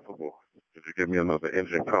possible, could you give me another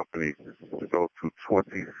engine company to go to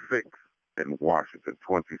 26 in Washington?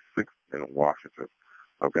 26 in Washington.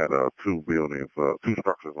 I've got 2 buildings, 2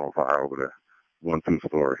 structures on fire over there. 1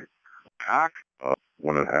 2-story.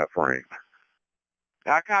 1.5 frame.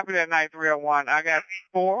 I copy that 9301. I got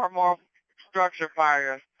 4 more structure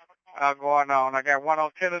fires going on. I got 1 on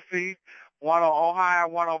Tennessee, 1 on Ohio,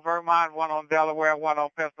 1 on Vermont, 1 on Delaware, 1 on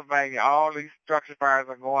Pennsylvania. All these structure fires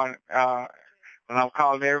are going, and I'm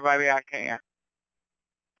calling everybody I can.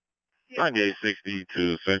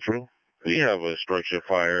 9862 Central. We have a structure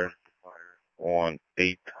fire on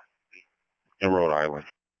 8th in Rhode Island.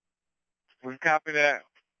 We copy that.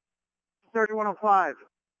 3105.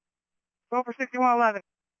 Go for 6111.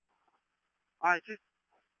 All right, just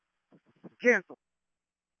cancel.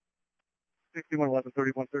 6111,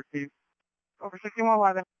 3113. Go for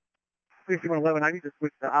 6111. 6111, I need to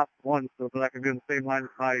switch to Op 1 so that I can be on the same line as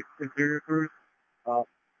my interior crews.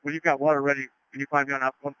 When you've got water ready, can you find me on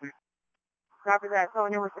Op 1, please? Copy that.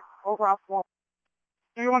 Telling you over Op 1.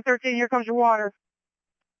 3113, here comes your water.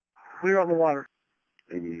 Clear on the water.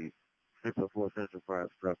 8604 Central Fire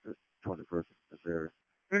Structure, 21st in this area.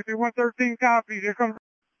 5113, copy. Here comes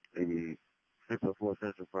 8604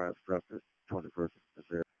 Central Fire Structure, 21st in this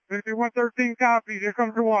area. 5113, copy. Here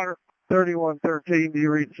comes your water. 3113, do you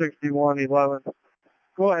read 6111?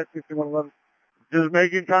 Go ahead, 6111. Just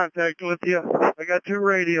making contact with you. I got 2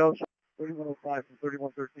 radios. 3105 from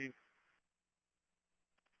 3113.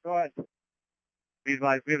 Go ahead. Be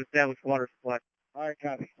advised, we have established water supply. All right,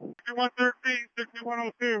 copy. 6113,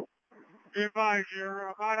 6102. Be advised, you're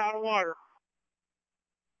about out of water.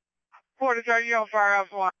 Porter, are you on fire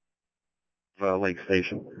Ops 1? Lake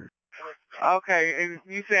Station. Okay, and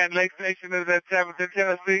you saying Lake Station is at 7th in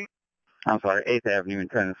Tennessee? I'm sorry, 8th Avenue in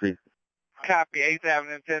Tennessee. Copy, 8th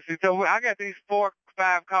Avenue in Tennessee. So I got these 4,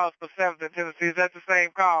 5 calls for 7th in Tennessee. Is that the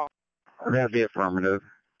same call? That'd be affirmative.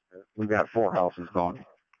 We've got 4 houses going.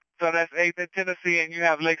 So that's 8th in Tennessee, and you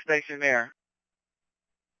have Lake Station there.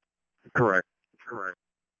 Correct.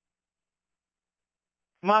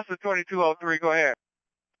 Monster 2203, go ahead.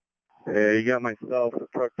 Yeah, you got myself, the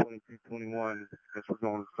truck 2221, because we're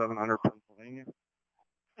going to 700 Pennsylvania.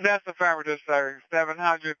 That's affirmative, sir.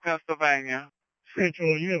 700 Pennsylvania.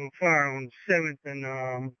 Central, you have a fire on 7th in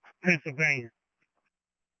Pennsylvania.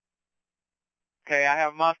 Okay, I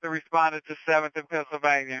have Monster responded to 7th in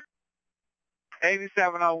Pennsylvania.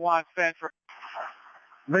 8701 Central.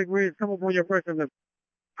 Lake Reed, come up on your person.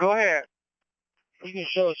 Go ahead. You can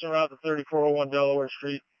show us around to 3401 Delaware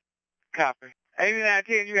Street. Copy.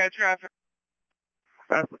 8910, you got traffic.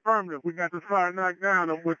 That's affirmative. We got this fire knocked down.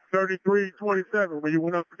 I'm with 3327 where you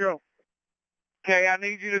went up to go. Okay, I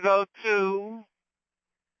need you to go to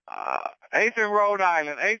 8th and Rhode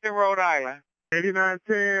Island. 8th and Rhode Island.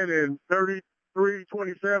 8910 and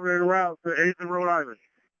 3327 en route to 8th and Rhode Island.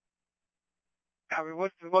 I mean,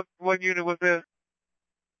 what unit was this?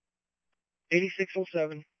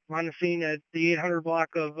 8607. I'm on the scene at the 800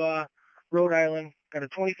 block of Rhode Island. Got a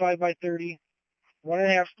 25 by 30,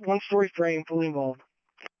 1.5-story frame, fully involved.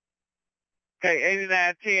 Okay,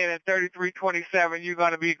 8910 and 3327, you're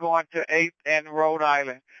going to be going to 8th and Rhode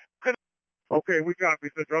Island. Okay, we copy,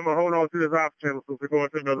 sister. I'm going to hold on to this op channel so we're going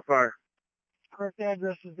to another fire. correct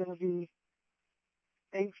address is going to be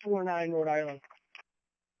 849 Rhode Island.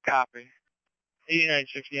 Copy.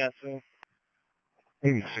 8960, yeah, so.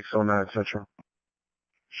 8609 Central.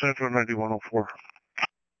 Central 9104.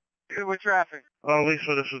 Good with traffic.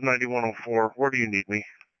 Lisa, this is 9104. Where do you need me?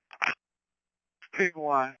 Pick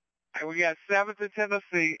one. And we got 7th in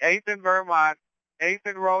Tennessee, 8th in Vermont, 8th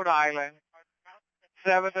in Rhode Island,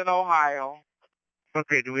 7th in Ohio.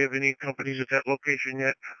 Okay, do we have any companies at that location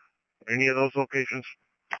yet? Any of those locations?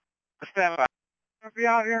 Stand by. I'll be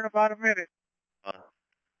out here in about a minute.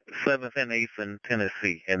 7th and 8th in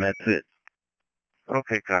Tennessee, and that's it.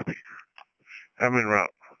 Okay, copy. I'm en route.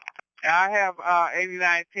 I have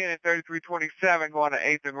 8910 and 3327 going to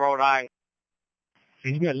 8th in Rhode Island. So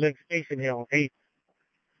you got Lake Station here on 8th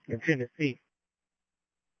in Tennessee.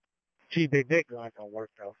 Gee, that gun don't work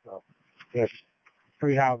though, so there's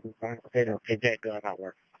 3 houses, right? They don't take that gun not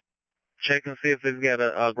work. Check and see if they've got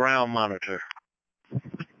a ground monitor.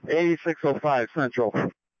 8605 Central.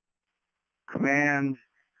 Command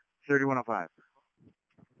 3105.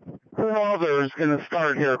 Who other is going to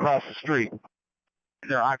start here across the street?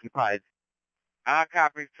 They're occupied. I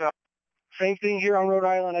copy. So Same thing here on Rhode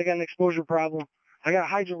Island. I got an exposure problem. I got a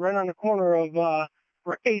hydrant right on the corner of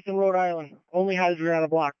for 8th and Rhode Island. Only hydrant on the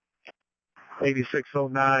block.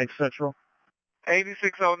 8609 Central.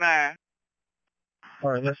 8609. All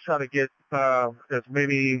right, let's try to get, try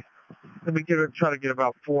to get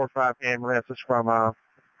about 4 or 5 ambulances from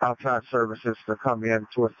outside services to come in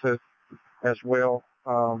to assist as well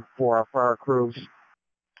for our fire crews.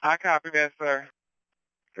 I copy that, sir.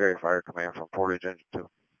 Very Fire Command from Portage Engine 2.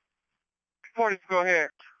 Portage, go ahead.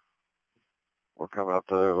 We're coming up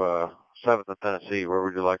to 7th in Tennessee. Where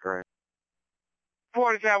would you like her in?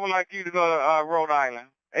 Portage, I would like you to go to Rhode Island.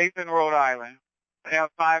 8th in Rhode Island. They have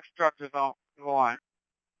 5 structures on going.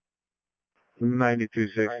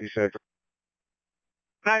 9266.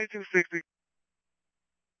 9260.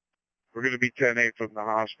 We're going to be 10-8 from the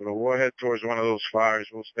hospital. We'll head towards one of those fires.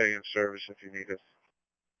 We'll stay in service if you need us.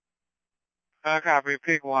 I copy.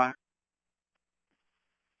 Pick one.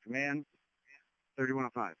 Command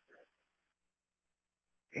 3105.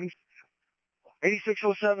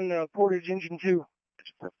 8607 Portage Engine 2.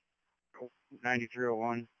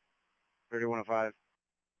 9301 3105.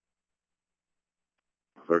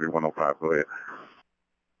 3105, go ahead.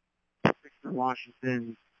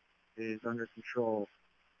 Washington is under control.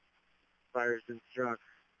 Fire's been struck.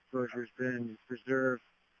 Exposure's been preserved.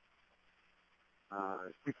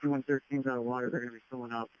 6113's out of water. They're going to be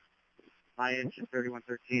filling up. My engine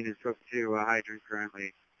 3113 is hooked to a hydrant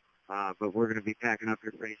currently. But we're going to be packing up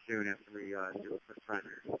here pretty soon after we do a quick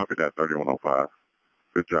primary. Copy that, 3105.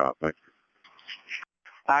 Good job, thank you.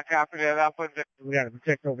 I copy that. I'll put that. We got to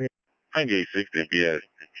protect over here. 9860, yeah,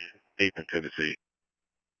 8th in Tennessee.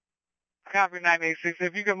 Copy 986.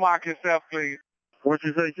 If you can mark yourself, please. What'd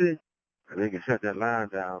you say, Chief? They can shut that line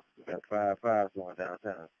down. We got 5-5 going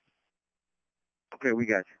downtown. Okay, we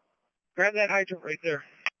got you. Grab that hydrant right there.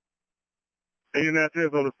 ANS is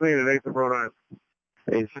on the scene at 8th and Rhode Island.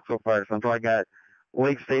 8605 Central. I got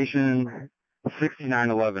Lake Station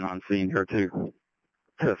 6911 on scene here too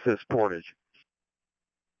to assist Portage.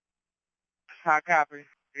 I copy.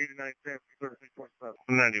 8910 36.7.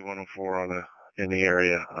 9104 in the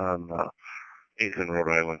area on 8th and Rhode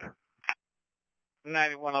Island.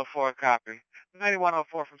 9104 copy.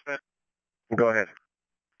 9104 from Central. Go ahead.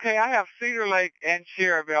 Okay, I have Cedar Lake and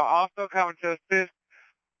Cherryville also coming to assist.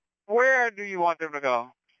 Where do you want them to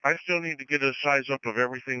go? I still need to get a size up of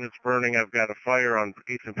everything that's burning. I've got a fire on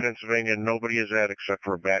 8th in Pennsylvania. Nobody is at except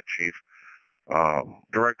for a bat chief.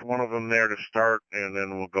 Direct one of them there to start, and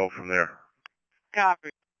then we'll go from there. Copy.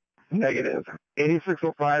 Negative.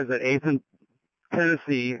 8605 is at 8th and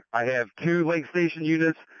Tennessee. I have 2 Lake Station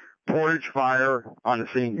units, Portage Fire on the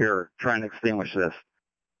scene here trying to extinguish this.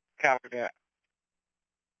 Copy that.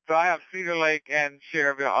 So I have Cedar Lake and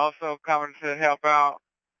Cherryville also coming to help out.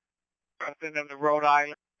 I'll send them to Rhode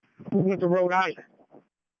Island. We went to Rhode Island.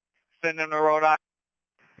 Send them to Rhode Island.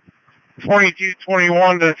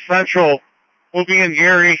 2221 to Central. We'll be in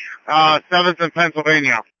Erie, 7th in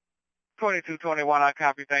Pennsylvania. 2221, I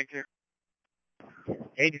copy. Thank you.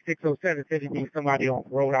 8607 said he needs somebody on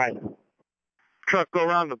Rhode Island. Truck, go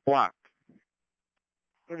around the block.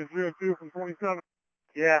 3002 from 27.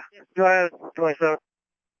 Yeah, go ahead, 27.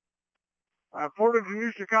 Portage and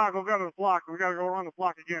New Chicago got to the block. We got to go around the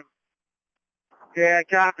block again. Yeah,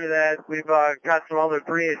 copy that. We've got some other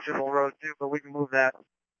 3-inchable road too, but we can move that.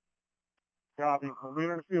 Copy. We'll be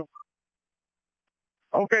in the field.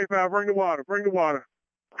 Okay, pal, bring the water. Bring the water.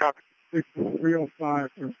 Copy.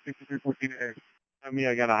 6305 from 6314A.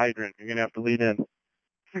 I got a hydrant. You're going to have to lead in.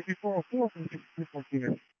 6404 from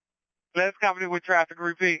 6314. Last company with traffic,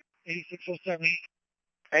 repeat. 8607.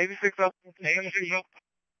 8607.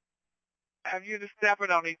 Have you just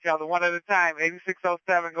stepping on each other one at a time?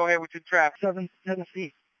 8607, go ahead with your traffic. 7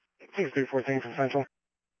 Tennessee. 6314 from Central.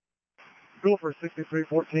 Go for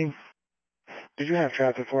 6314. Did you have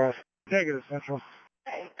traffic for us? Negative, Central.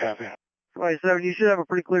 Copy. 27, you should have a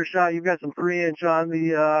pretty clear shot. You've got some 3-inch on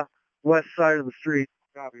the west side of the street.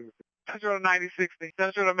 Copy. Central to 9060.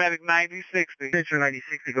 Central to Medic 9060. Central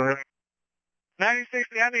 9060, go ahead.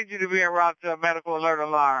 9060, I need you to be en route to a medical alert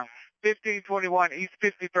alarm. 1521 East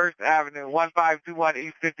 51st Avenue. 1521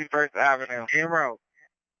 East 51st Avenue. En route.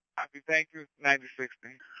 Copy, thank you.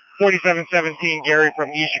 9060. 4717, Gary from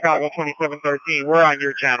East Chicago, 2713. We're on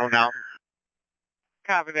your channel now.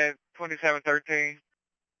 Copy that. 2713.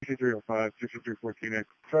 6305, 6314.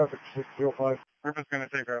 Traffic 6305. We're just going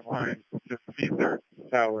to take our line. Just feed their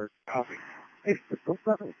tower. Copy.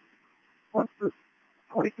 8607.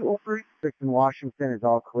 2203. 6 in Washington is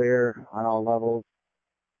all clear on all levels.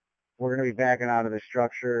 We're going to be backing out of the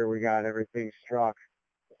structure. We got everything struck.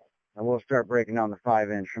 And we'll start breaking down the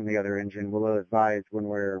 5-inch from the other engine. We'll advise when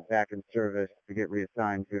we're back in service to get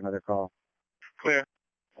reassigned to another call. Clear.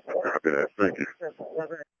 Copy that. Thank you.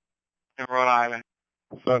 In Rhode Island.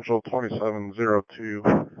 Central 2702.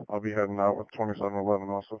 I'll be heading out with 2711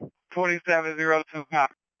 also. 2702,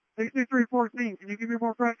 copy. 6314, can you give me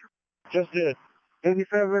more pressure? Just did.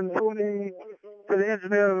 8720 for the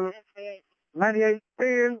engineer.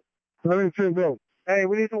 9810. 72 bill. Hey,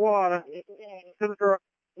 we need the water. To the truck.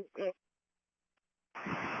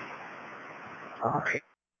 All right.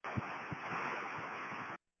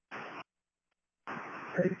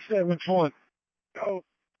 8720. Oh,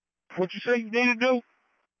 what'd you say you needed to do?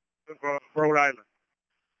 Rhode Island.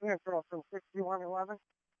 Yeah, from 6111.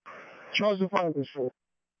 Chosen fire this short.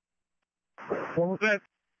 What was that?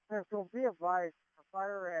 Yeah, so be advised, a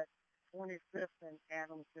fire at 25th and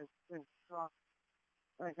Adams has been struck.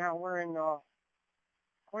 Right now we're in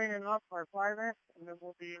cleaning up our 5-inch, and then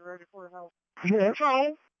we'll be ready for help. Yeah, it's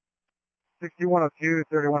all. 6102,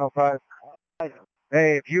 3105.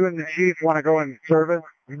 Hey, if you and the chief want to go in service,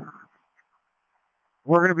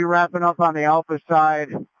 we're going to be wrapping up on the Alpha side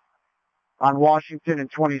on Washington and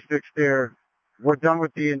 26th there. We're done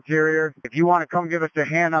with the interior. If you want to come give us a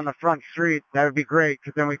hand on the front street, that would be great,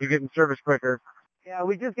 because then we can get in service quicker. Yeah,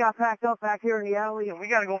 we just got packed up back here in the alley, and we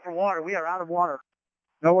got to go for water. We are out of water.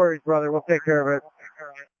 No worries, brother. We'll take care of it.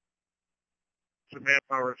 The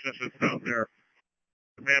manpower assistance out there.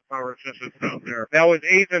 The manpower assistance out there. That was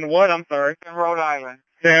 8th and what? I'm sorry. In Rhode Island.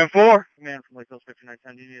 10-4. Man from Lake Hills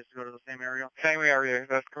 5910. Do you need us to go to the same area? Same area,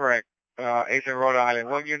 that's correct. 8th in Rhode Island.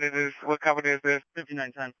 What unit is, what company is this?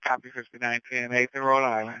 5910. Copy 5910, 8th in Rhode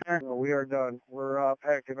Island. Well, we are done. We're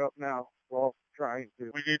packing up now. Well, trying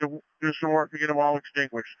to. We need to do some work to get them all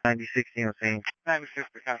extinguished. 9016, I'm saying.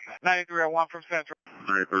 9060, copy. 9301 from Central.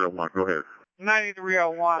 9301. Go ahead.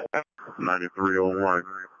 9301. 9301.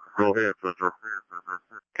 Go ahead, Central.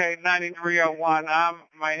 Okay, 9301. I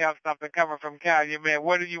might have something coming from Calumet.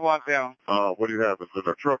 What do you want them? What do you have? Is it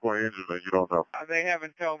a truck or engine that you don't know? They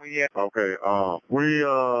haven't told me yet. Okay,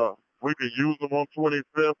 we can use them on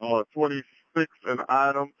 25th or 26th an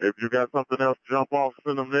item. If you got something else, jump off,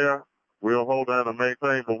 send them there. We'll hold down and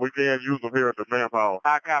maintain, but we can't use them here at the manpower.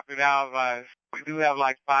 I copy that. We do have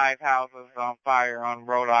like 5 houses on fire on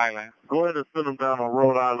Rhode Island. Go ahead and send them down on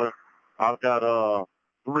Rhode Island. I've got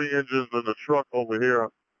 3 engines in the truck over here.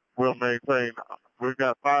 We'll maintain. We've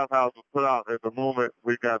got 5 houses put out at the moment.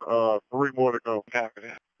 We got 3 more to go. Copy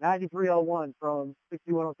that. 9301 from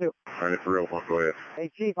 6102. 9301, go ahead.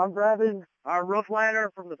 Hey, Chief, I'm grabbing our roof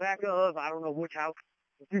ladder from the back of, I don't know which house,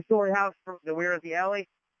 the 2-story house that we're at the alley.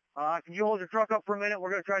 Can you hold your truck up for a minute? We're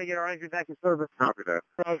going to try to get our engine back in service. Copy that.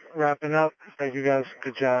 Wrapping up. Thank you guys.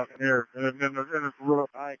 Good job. Here, and it's a little.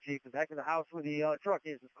 All right, Chief, the back of the house where the truck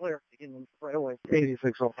is clear. You can right away.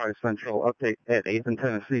 8605 Central. Update at 8th and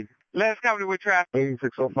Tennessee. Last company with traffic.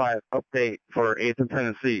 8605. Update for 8th and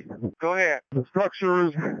Tennessee. Go ahead. The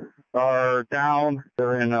structures are down.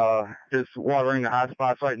 They're in just watering the hot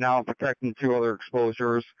spots right now and protecting 2 other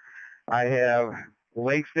exposures. I have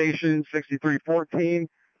Lake Station 6314,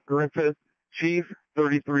 Griffith Chief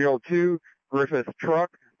 3302, Griffith Truck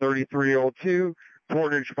 3302,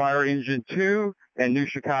 Portage Fire Engine 2, and New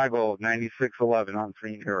Chicago 9611 on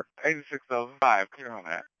screen here. 8605, clear on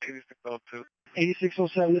that. 8602.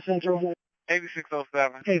 8607 to Central.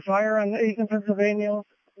 8607. Okay, fire on the 8th in Pennsylvania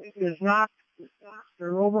is not.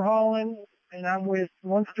 They're overhauling. and I'm with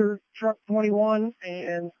Munster Truck 21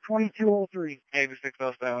 and 2203.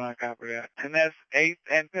 8607, I copy that. And that's 8th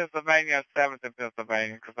in Pennsylvania, 7th in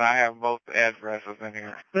Pennsylvania, because I have both addresses in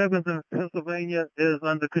here. 7th in Pennsylvania is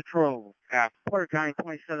under control. Copy. Porter County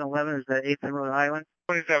 2711 is that 8th in Rhode Island.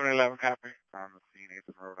 2711, copy. On the scene, 8th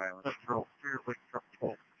in Rhode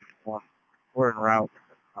Island. We're en route.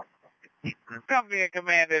 Company in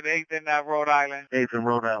command at 8th in Rhode Island. 8th in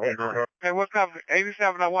Rhode Island. Hey, what company?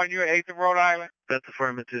 8701, you're 8th in Rhode Island? That's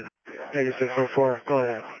affirmative. 8604, go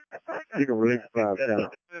ahead. You can release 510.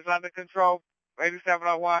 It's under control,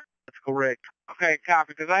 8701? That's correct. Okay,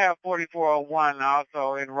 copy, because I have 4401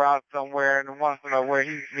 also en route somewhere, and wants to know where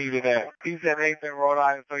he's needed at. He's at 8th in Rhode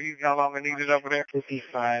Island, so he's no longer needed over there? He's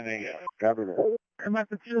fine, copy that. I'm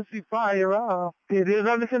at the Tennessee fire. It is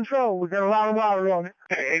under control. We got a lot of water on it.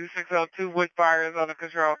 Okay, 8602, which fire is under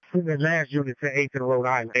control? The last unit to 8th in Rhode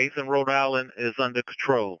Island. 8th in Rhode Island is under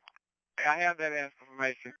control. I have that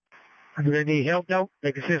information. Do they need help, though?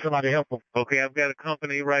 They can send somebody to help them. Okay, I've got a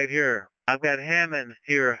company right here. I've got Hammond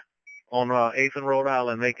here on 8th in Rhode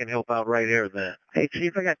Island. They can help out right here then. Hey,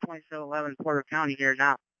 Chief, I got 2711 Porter County here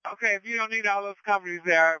now. Okay, if you don't need all those companies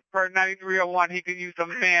there, per 9301, he can use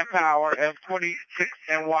some manpower at 26th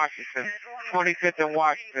in Washington. 25th in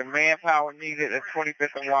Washington. Manpower needed at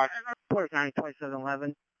 25th in Washington. Porter County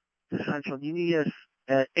 2711 Central. Do you need us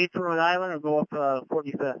at 8th in Rhode Island or go up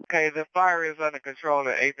 45th? Okay, the fire is under control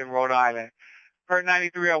at 8th in Rhode Island. Per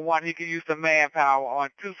 9301, he can use some manpower on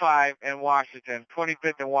 25 in Washington.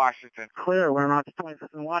 25th in Washington. Clear. We're not to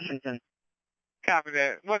 25th in Washington. Copy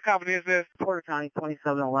that. What company is this? Porter County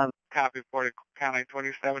 2711. Copy, Porter County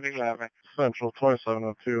 2711. Central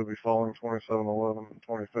 2702 will be following 2711,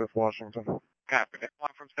 25th Washington. Copy that. One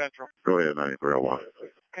from Central. Go ahead, 9301.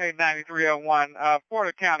 Okay, 9301.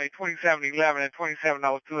 Porter County 2711 and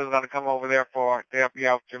 2702 is going to come over there to help you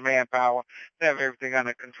out with your manpower. They have everything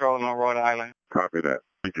under control on Rhode Island. Copy that.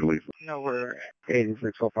 Thank you, Lisa. No worries.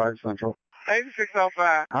 8605 Central.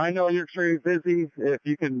 8605. I know you're extremely busy. If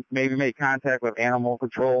you can maybe make contact with Animal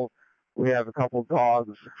Control. We have a couple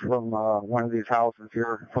dogs from one of these houses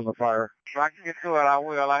here from the fire. If I can get to it, I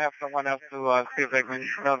will. I have someone else to see if they can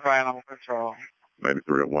notify Animal Control.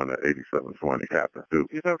 9301 at 8720, Captain. Duke.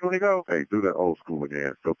 8720 go. Hey, do that old school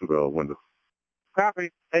again. Go through the windows. Copy.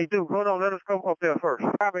 Hey, Duke, hold on. Let us come up there first.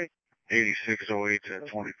 Copy. 8608 at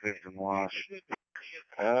 25th in Wash.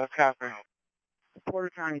 Copy.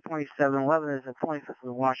 Porter County 2711 is at 25th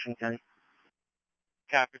in Washington.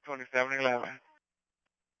 Copy 2711.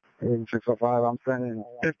 8605, I'm sending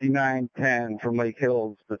 5910 from Lake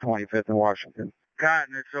Hills to 25th in Washington.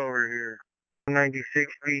 Cotton, it's over here.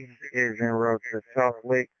 9060 Is en route to South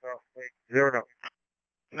Lake. 0.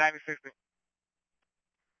 9060.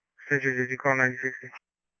 Central, did you call 9060?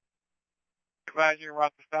 Advise you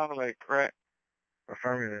about the Stone Lake, correct?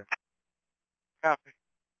 Affirmative. Copy.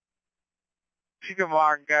 You can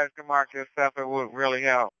mark, guys can mark your stuff. It would really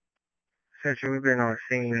help. Central, we've been on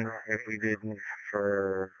scene, if we didn't,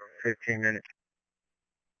 for 15 minutes.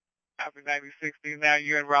 Copy 9060. Now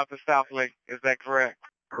you're en route to South Lake. Is that correct?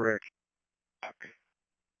 Correct. Copy.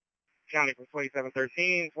 County from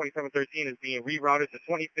 2713. 2713 is being rerouted to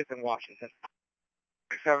 25th in Washington.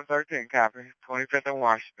 713, copy. 25th in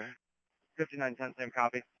Washington. 5910, same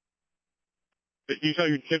copy. Can you tell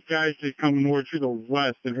your tip guys to come more to the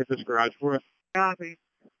west and hit this garage for us? Copy.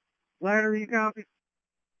 Ladder, you copy?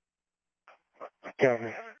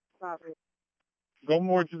 Copy. Copy. Go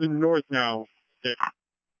more to the north now, Dick.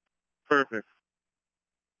 Perfect.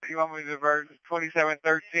 You want me to divert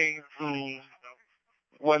 2713 to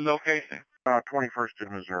what location? 21st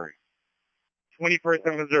in Missouri. 21st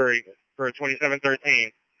in Missouri for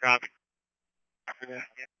 2713. Copy. Copy that.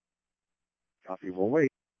 Copy, we'll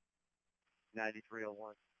wait.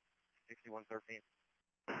 9301. 6113.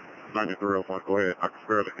 9301, go ahead. I can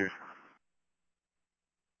barely hear.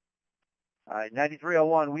 All right,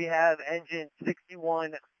 9301. We have engine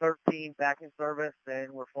 6113 back in service,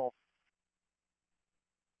 and we're full.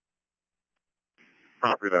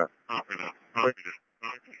 Copy that. Copy that. Copy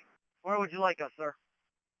that. Where would you like us, sir?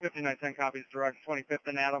 5910 copies direct, 25th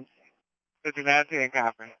and Adams. 5910,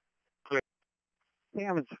 copy.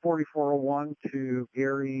 Cam, it's 4401 to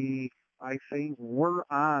Gary. I see we're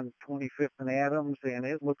on 25th and Adams, and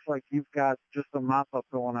it looks like you've got just a mop-up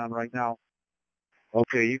going on right now.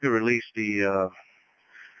 Okay, you can release the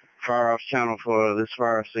fire ops channel for this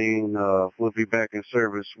fire scene. We'll be back in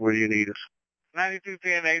service. Where do you need us?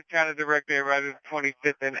 9210 trying to direct everybody to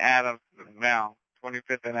 25th and Adams now.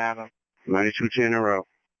 25th and Adams. 9210 in a row.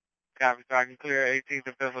 Copy, so I can clear 18th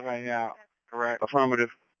and Pennsylvania out. Correct. Affirmative.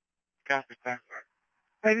 Copy, sir.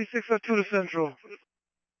 8602 to Central.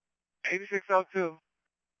 8602.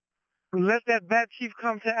 Let that bat chief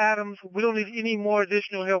come to Adams. We don't need any more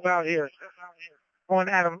additional help out here. On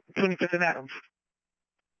Adams, 25th and Adams.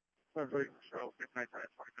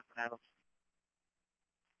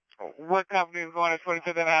 What company is going to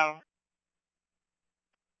 25th and Adams?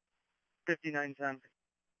 5910.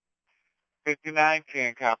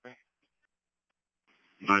 5910, copy.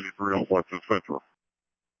 9301 to Central.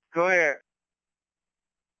 Go ahead.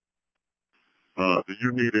 Do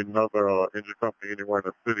you need another engine company anywhere in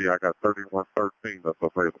the city? I got 3113 that's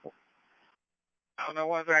available. Oh, no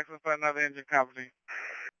one's asking for another engine company.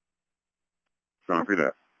 Copy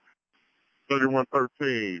that.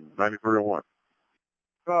 3113, 9301.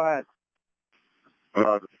 Go ahead.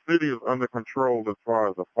 The city is under control as far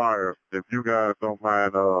as the fire. If you guys don't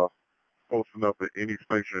mind posting up at any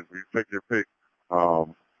station, you take your pick.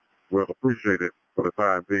 We'll appreciate it for the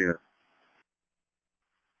time being.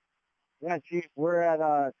 Yeah, Chief, we're at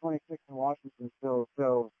 26th in Washington still,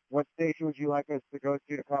 so what station would you like us to go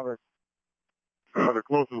to cover? The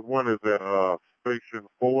closest one is at Station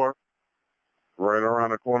 4, right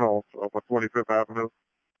around the corner of 25th Avenue.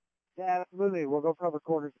 Yeah, absolutely. We'll go cover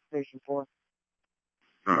quarters at Station 4.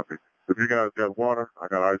 Copy. If you guys got water, I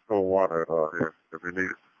got ice cold water here if you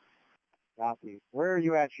need it. Copy. Where are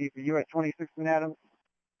you at, Chief? Are you at 26th and Adams?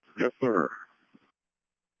 Yes, sir.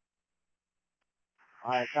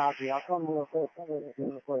 All right, copy. I'll come real quick.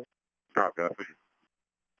 Copy. I see you.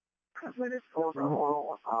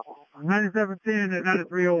 9710 and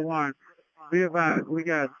 9301. Be advised, we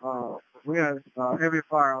got heavy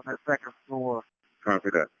fire on that second floor. Copy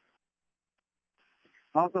that.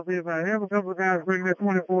 Also be advised, have a couple of guys bring that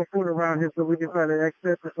 24 foot around here so we can try to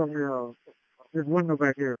access it from your this window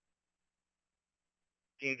back here.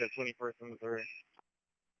 Teams at 21st and 3rd.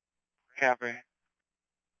 Copy.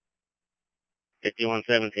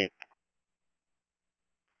 5117.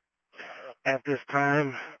 At this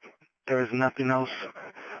time, there is nothing else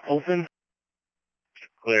open.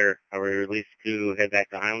 Clear. Are we released to head back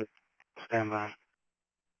to Highland? Stand by.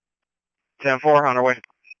 10-4 on our way.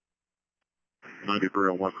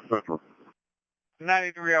 9301 to Central.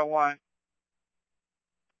 9301.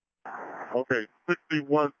 Okay,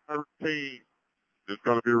 6113 is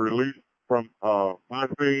going to be released from my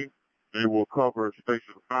scene. They will cover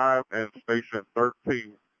Station 5 and Station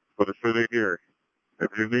 13 for the city area.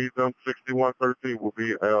 If you need them, 6113 will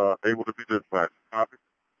be able to be dispatched. Copy?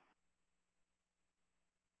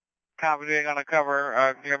 Copy, they're going to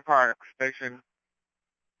cover Glen Park, Station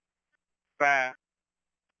 5.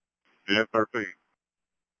 And 13.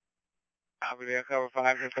 Copy, they'll cover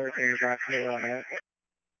 5 and 13. Got clear on that.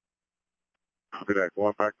 Copy that.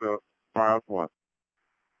 Going back to Files 1.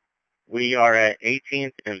 We are at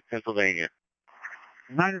 18th in Pennsylvania.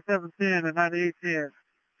 9710 and 9810.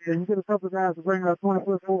 Can you get a couple of guys to bring a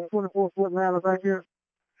 24 foot ladder back here?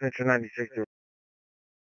 Central 96.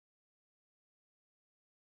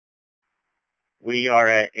 We are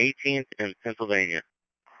at 18th in Pennsylvania.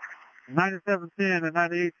 9710 and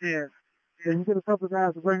 9810. Can you get a couple of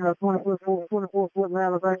guys to bring a 24 foot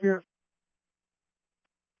ladder back here?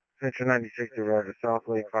 Central 96 Road, South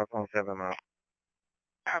Lake, 5.7 miles.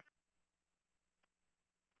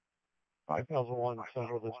 5001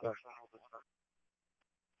 Central Dispatch.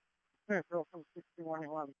 Central from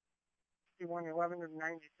 6111. 6111 to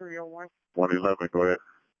 9301. 111, go ahead.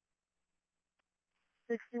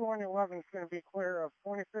 6111 is going to be clear of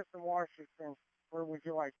 25th and Washington. Where would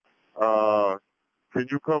you like? Can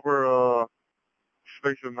you cover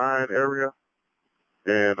Station 9 area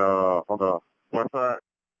and on the west side?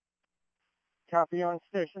 Copy on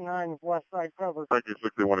Station 9, west side cover. Thank you,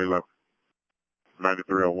 6111.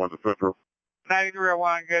 9301 to Central.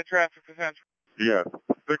 9301, get traffic to Central. Yes,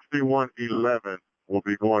 6111 will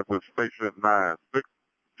be going to Station 9.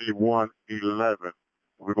 6111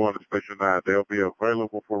 will be going to Station 9. They'll be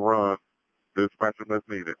available for run. Dispatching as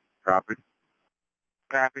needed. Copy?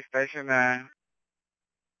 Copy, Station 9.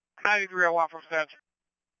 9301 from Central.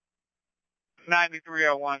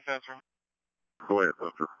 9301 Central. Go ahead,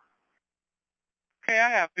 Central. Okay, I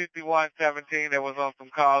have 5117 that was on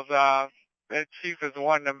some calls. That chief is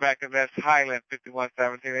wanting them back in that Highland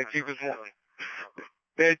 5117.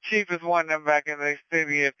 Their chief is wanting them back in their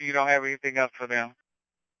city if you don't have anything else for them.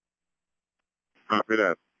 Copy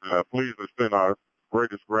that. Please extend our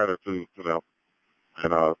greatest gratitude to them.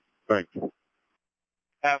 And thanks.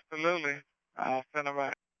 Absolutely. I'll send them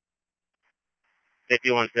back.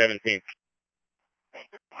 5117.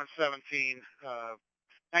 117.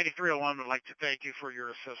 9301 would like to thank you for your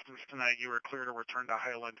assistance tonight. You were clear to return to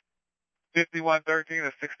Highland. 5113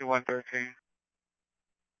 or 6113?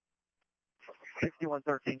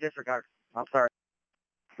 6113, disregard. I'm sorry.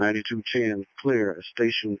 9210, clear at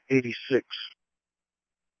station 86.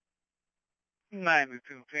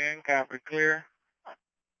 9210, copy, clear.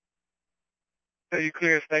 So you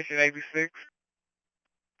clear station 86?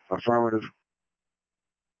 Affirmative.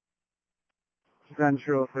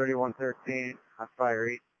 Central 3113 on fire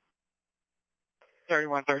 8.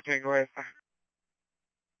 3113, go ahead, sir.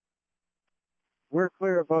 We're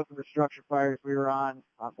clear of both of the structure fires we were on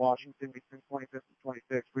Washington between 25th and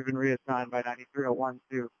 26th. We've been reassigned by 9301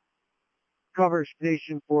 to cover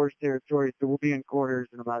Station 4's territory, so we'll be in quarters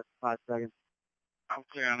in about 5 seconds. I'm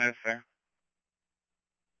clear on that, sir.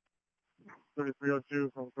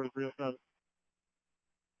 3302 from 3307.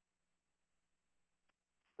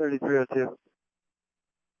 3302.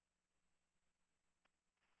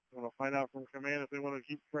 I want to find out from command if they want to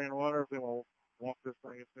keep spraying water, if they want to walk this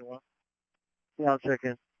thing, if they want. Yeah, I'll check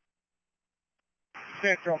in.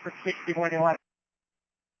 Central for 6111.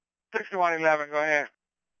 6111, go ahead.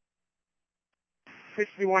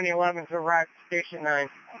 6111 to arrive at Station 9.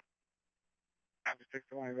 Copy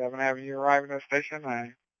 6111, having you arriving at station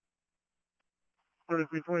 9.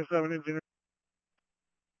 3327 engineer.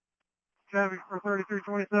 Traffic for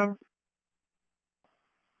 3327.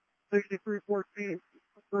 6314.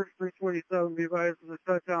 3327, be advised of the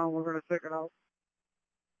shutdown. We're going to check it out.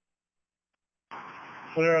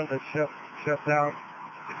 Clear on the shutdown.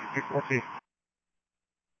 6314.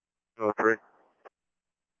 03.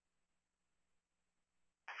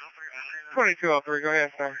 2203, go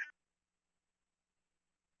ahead, sir.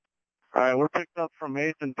 All right, we're picked up from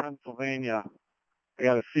 8th in Pennsylvania. We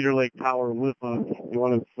got a Cedar Lake Tower with us. You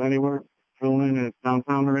want us anywhere? Fill in at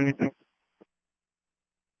downtown or anything?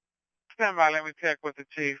 Stand by, let me check with the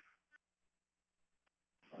chief.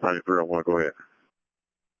 9301, go ahead.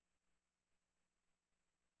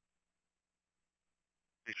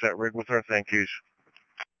 Set rig with her, thank yous.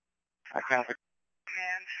 I copy.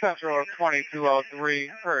 Central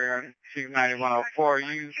 2203, per Chief 9104,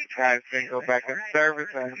 you guys can go back in service,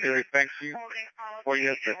 and Jerry thanks you for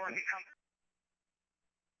your assistance.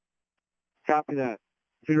 Copy that.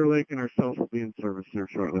 Cedar Lake and ourselves will be in service here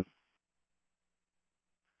shortly.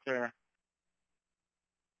 Sure.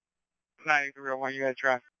 9301, you got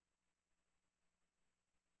traffic.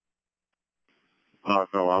 No,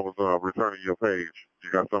 I was returning your page.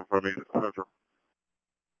 You got something for me, Central?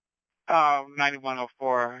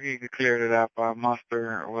 9104, he cleared it up.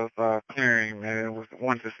 Muster was clearing, and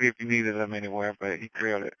wanted to see if you needed them anywhere, but he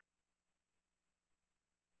cleared it.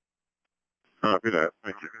 Copy that.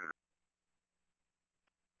 Thank you.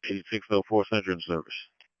 8604, Central in service.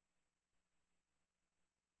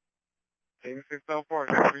 8604,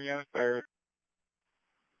 good for you, sir.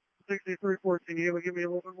 6314, you able to give me a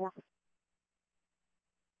little bit more?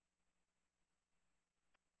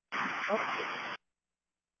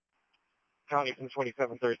 County from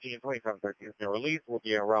 2713, 2713 has been released. We'll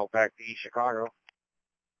be en route back to East Chicago.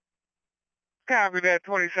 Copy that,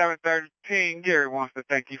 2713. Gary wants to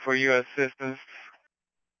thank you for your assistance.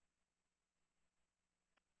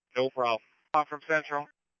 No problem. From Central.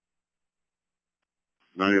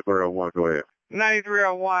 9301, go ahead.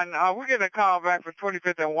 9301, we're getting a call back from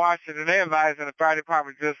 25th and Washington. They advised that the fire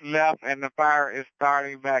department just left and the fire is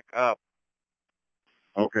starting back up.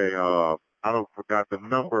 Okay, I don't forgot the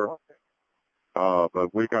number,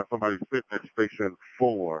 but we got somebody sitting at station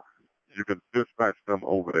 4. You can dispatch them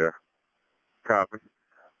over there. Copy.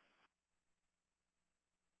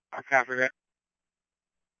 I copy that.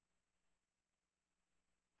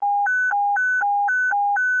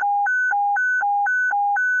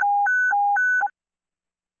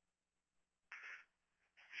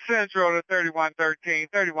 Central to 3113,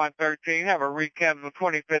 3113, have a rekindle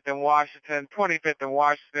 25th and Washington, 25th and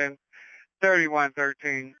Washington,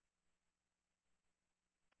 3113.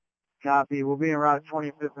 Copy. We'll be en route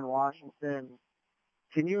 25th in Washington.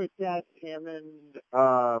 Can you attach Hammond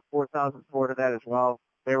 4004 to that as well?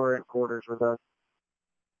 They were in quarters with us.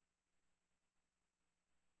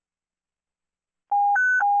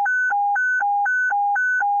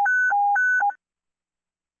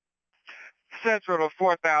 Central to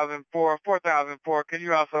 4004, 4004, can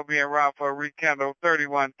you also be en route for a rekindle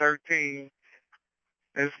 3113?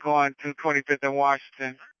 It's going to 25th and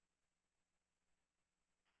Washington.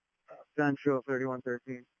 Central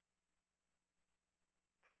 3113.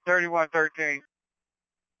 3113.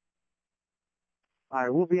 All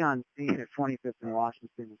right, we'll be on scene at 25th and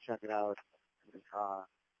Washington to check it out.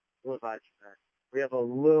 We'll advise you back. We have a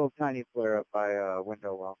little tiny flare up by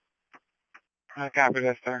window well. I copy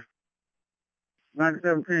that, sir.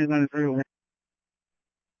 97 93.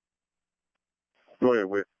 Go ahead,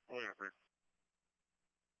 Whit.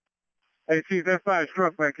 Hey, Chief, that fire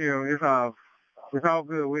truck back here is It's all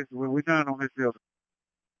good. We're done on this building.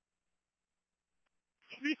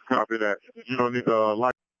 Copy that. You don't need the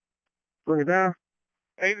light. Bring it down.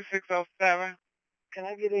 8607. Can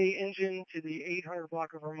I get a engine to the 800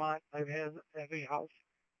 block of Vermont? I have a house,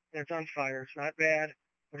 and it's on fire. It's not bad,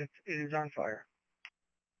 but it is on fire.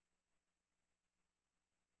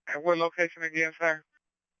 At what location again, sir?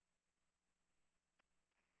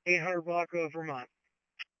 800 block of Vermont.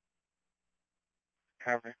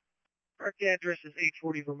 Copy. Correct address is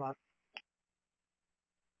 840 Vermont.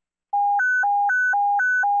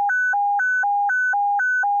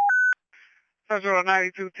 Central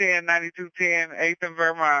 9210, 9210, 8th in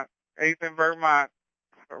Vermont. 8th in Vermont.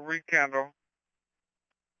 Rekindle.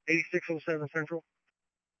 8607 Central.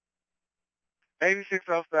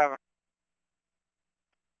 8607.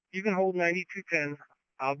 You can hold 9210.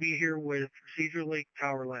 I'll be here with Cedar Lake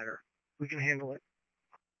Tower Ladder. We can handle it.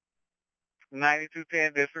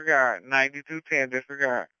 9210 disregard. 9210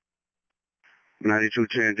 disregard.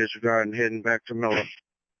 9210 disregard and heading back to Miller.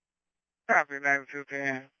 Copy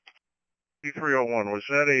 9210. 9301, was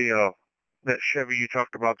that that Chevy you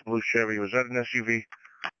talked about, the blue Chevy, was that an SUV?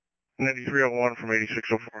 9301 from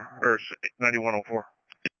 8604, or 9104.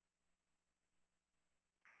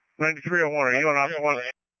 9301, are you on option one?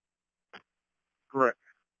 Correct.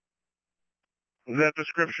 Was that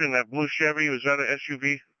description, that blue Chevy, was that an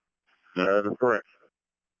SUV? That is correct.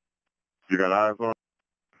 You got eyes on?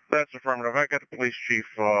 That's affirmative. I got the police chief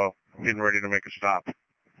getting ready to make a stop.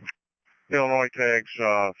 Illinois tags,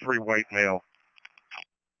 3 white male.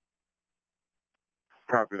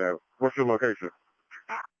 Copy that. What's your location?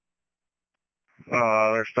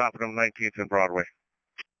 They're stopping them 19th and Broadway.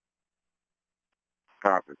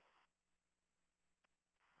 Copy.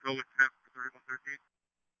 Go with 3113.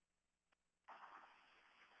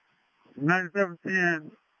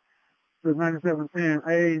 9710 to 9710.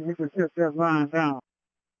 Hey, you can shut that line down.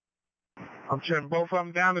 I'm shutting both of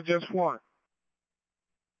them down to just one.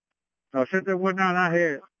 No, shut that one down. I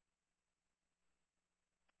hear it.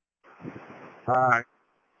 All right.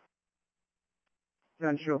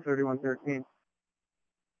 Central 3113.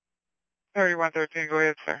 3113, go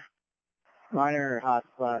ahead, sir. Minor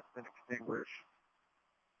hotspot been extinguished.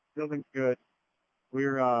 Building's good.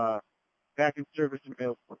 We're back in service and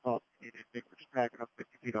available for calls needed. We're just packing up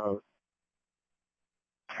 50 feet of hose.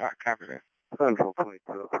 All right, copy that. Central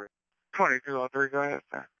 2203. 2203, go ahead,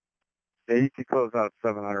 sir. Yeah, you can close out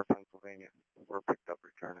 700 Pennsylvania. We're picked up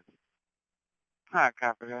returning. All right,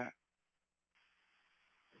 copy that.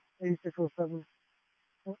 8607.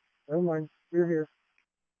 Oh, never mind. You're here.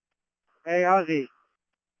 Hey, Ozzy.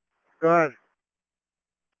 Good.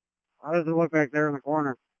 How does it look back there in the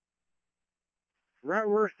corner? Right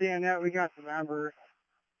where we're standing at, we got some embers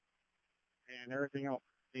and everything else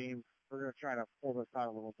seems. We're going to try to pull this out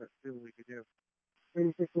a little bit, see what we can do.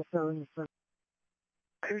 8607.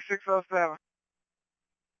 8607.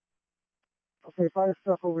 Okay, fire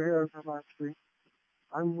stuff over here on Vermont Street.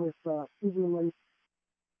 I'm with Susan Lake,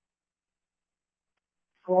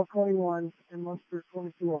 1221, and Munster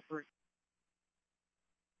 2203.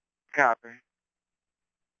 Copy.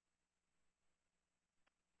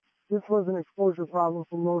 This was an exposure problem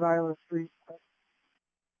from Rhode Island Street.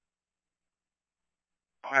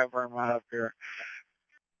 I have Vermont up here.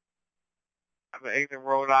 The 8th in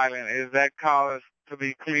Rhode Island. Is that cause to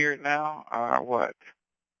be cleared now, or what?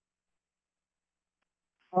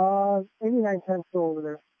 8910 still over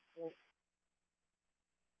there.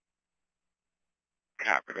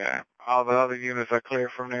 Copy that. All the other units are clear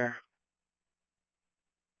from there.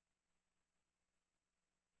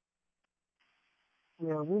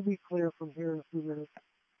 Yeah, we'll be clear from here in a few minutes.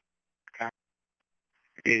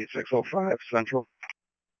 8605 Central.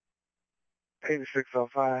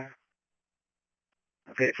 8605.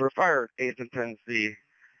 Okay, for fire at 8th and Tennessee,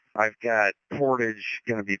 I've got Portage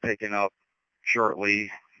going to be picking up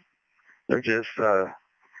shortly. They're just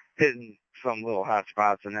hitting some little hot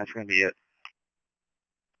spots, and that's going to be it.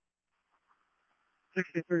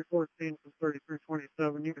 6314 from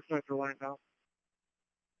 3327. You can start your line now.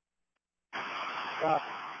 Stop.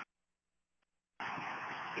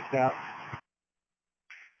 Stop.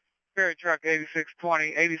 Ferry truck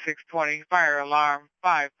 8620, 8620, fire alarm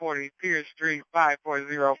 540 Pierce Street,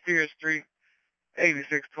 540 Pierce Street,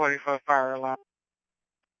 8620 for fire alarm.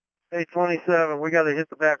 827, we got to hit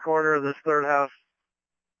the back corner of this third house.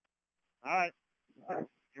 All right.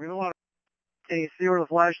 Give me the water. Can you see where the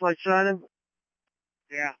flashlight's shining?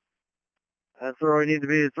 Yeah. That's where we need to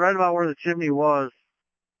be. It's right about where the chimney was.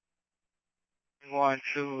 Going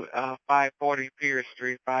to 540 Pierce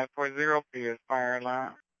Street, 540 Pierce, fire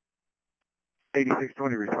alarm.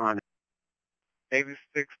 8620 responded.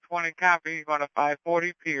 8620 copy. You're going to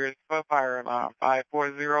 540 Piers for fire alarm.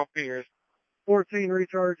 540 Piers. 14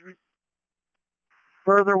 recharge.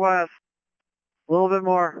 Further west. A little bit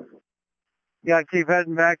more. You gotta keep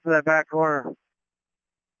heading back to that back corner.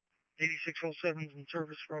 8607 is in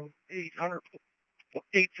service from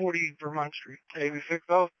 840 Vermont Street.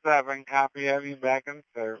 8607 copy. Have you back in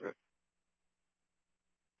service.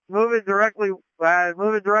 Move it directly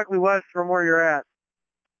west from where you're at.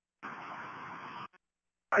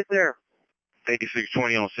 Right there.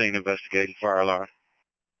 8620 on scene investigating fire alarm.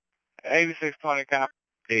 8620 copy.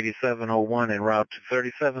 8701 en route to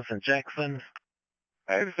 37th and Jackson.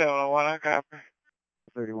 8701, I copy.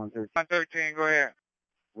 3113. 113, go ahead.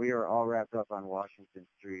 We are all wrapped up on Washington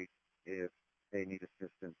Street. If they need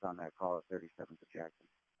assistance on that call at 37th to Jackson.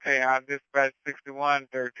 Hey, I dispatched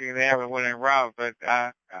 6113. They haven't went en route, but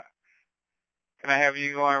can I have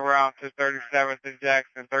you going around to 37th and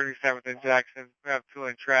Jackson? 37th and Jackson. We have two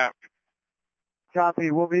entrapped.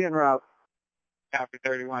 Copy. We'll be en route. Copy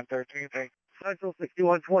 3113. Thank you. Central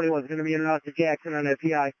 6121 is going to be in and out to Jackson on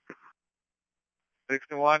FPI.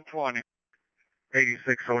 6120.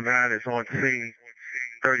 8609 is on scene.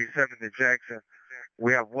 37th and Jackson.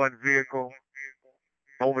 We have one vehicle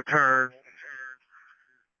overturned.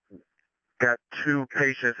 Got two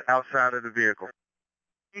patients outside of the vehicle.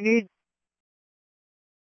 You need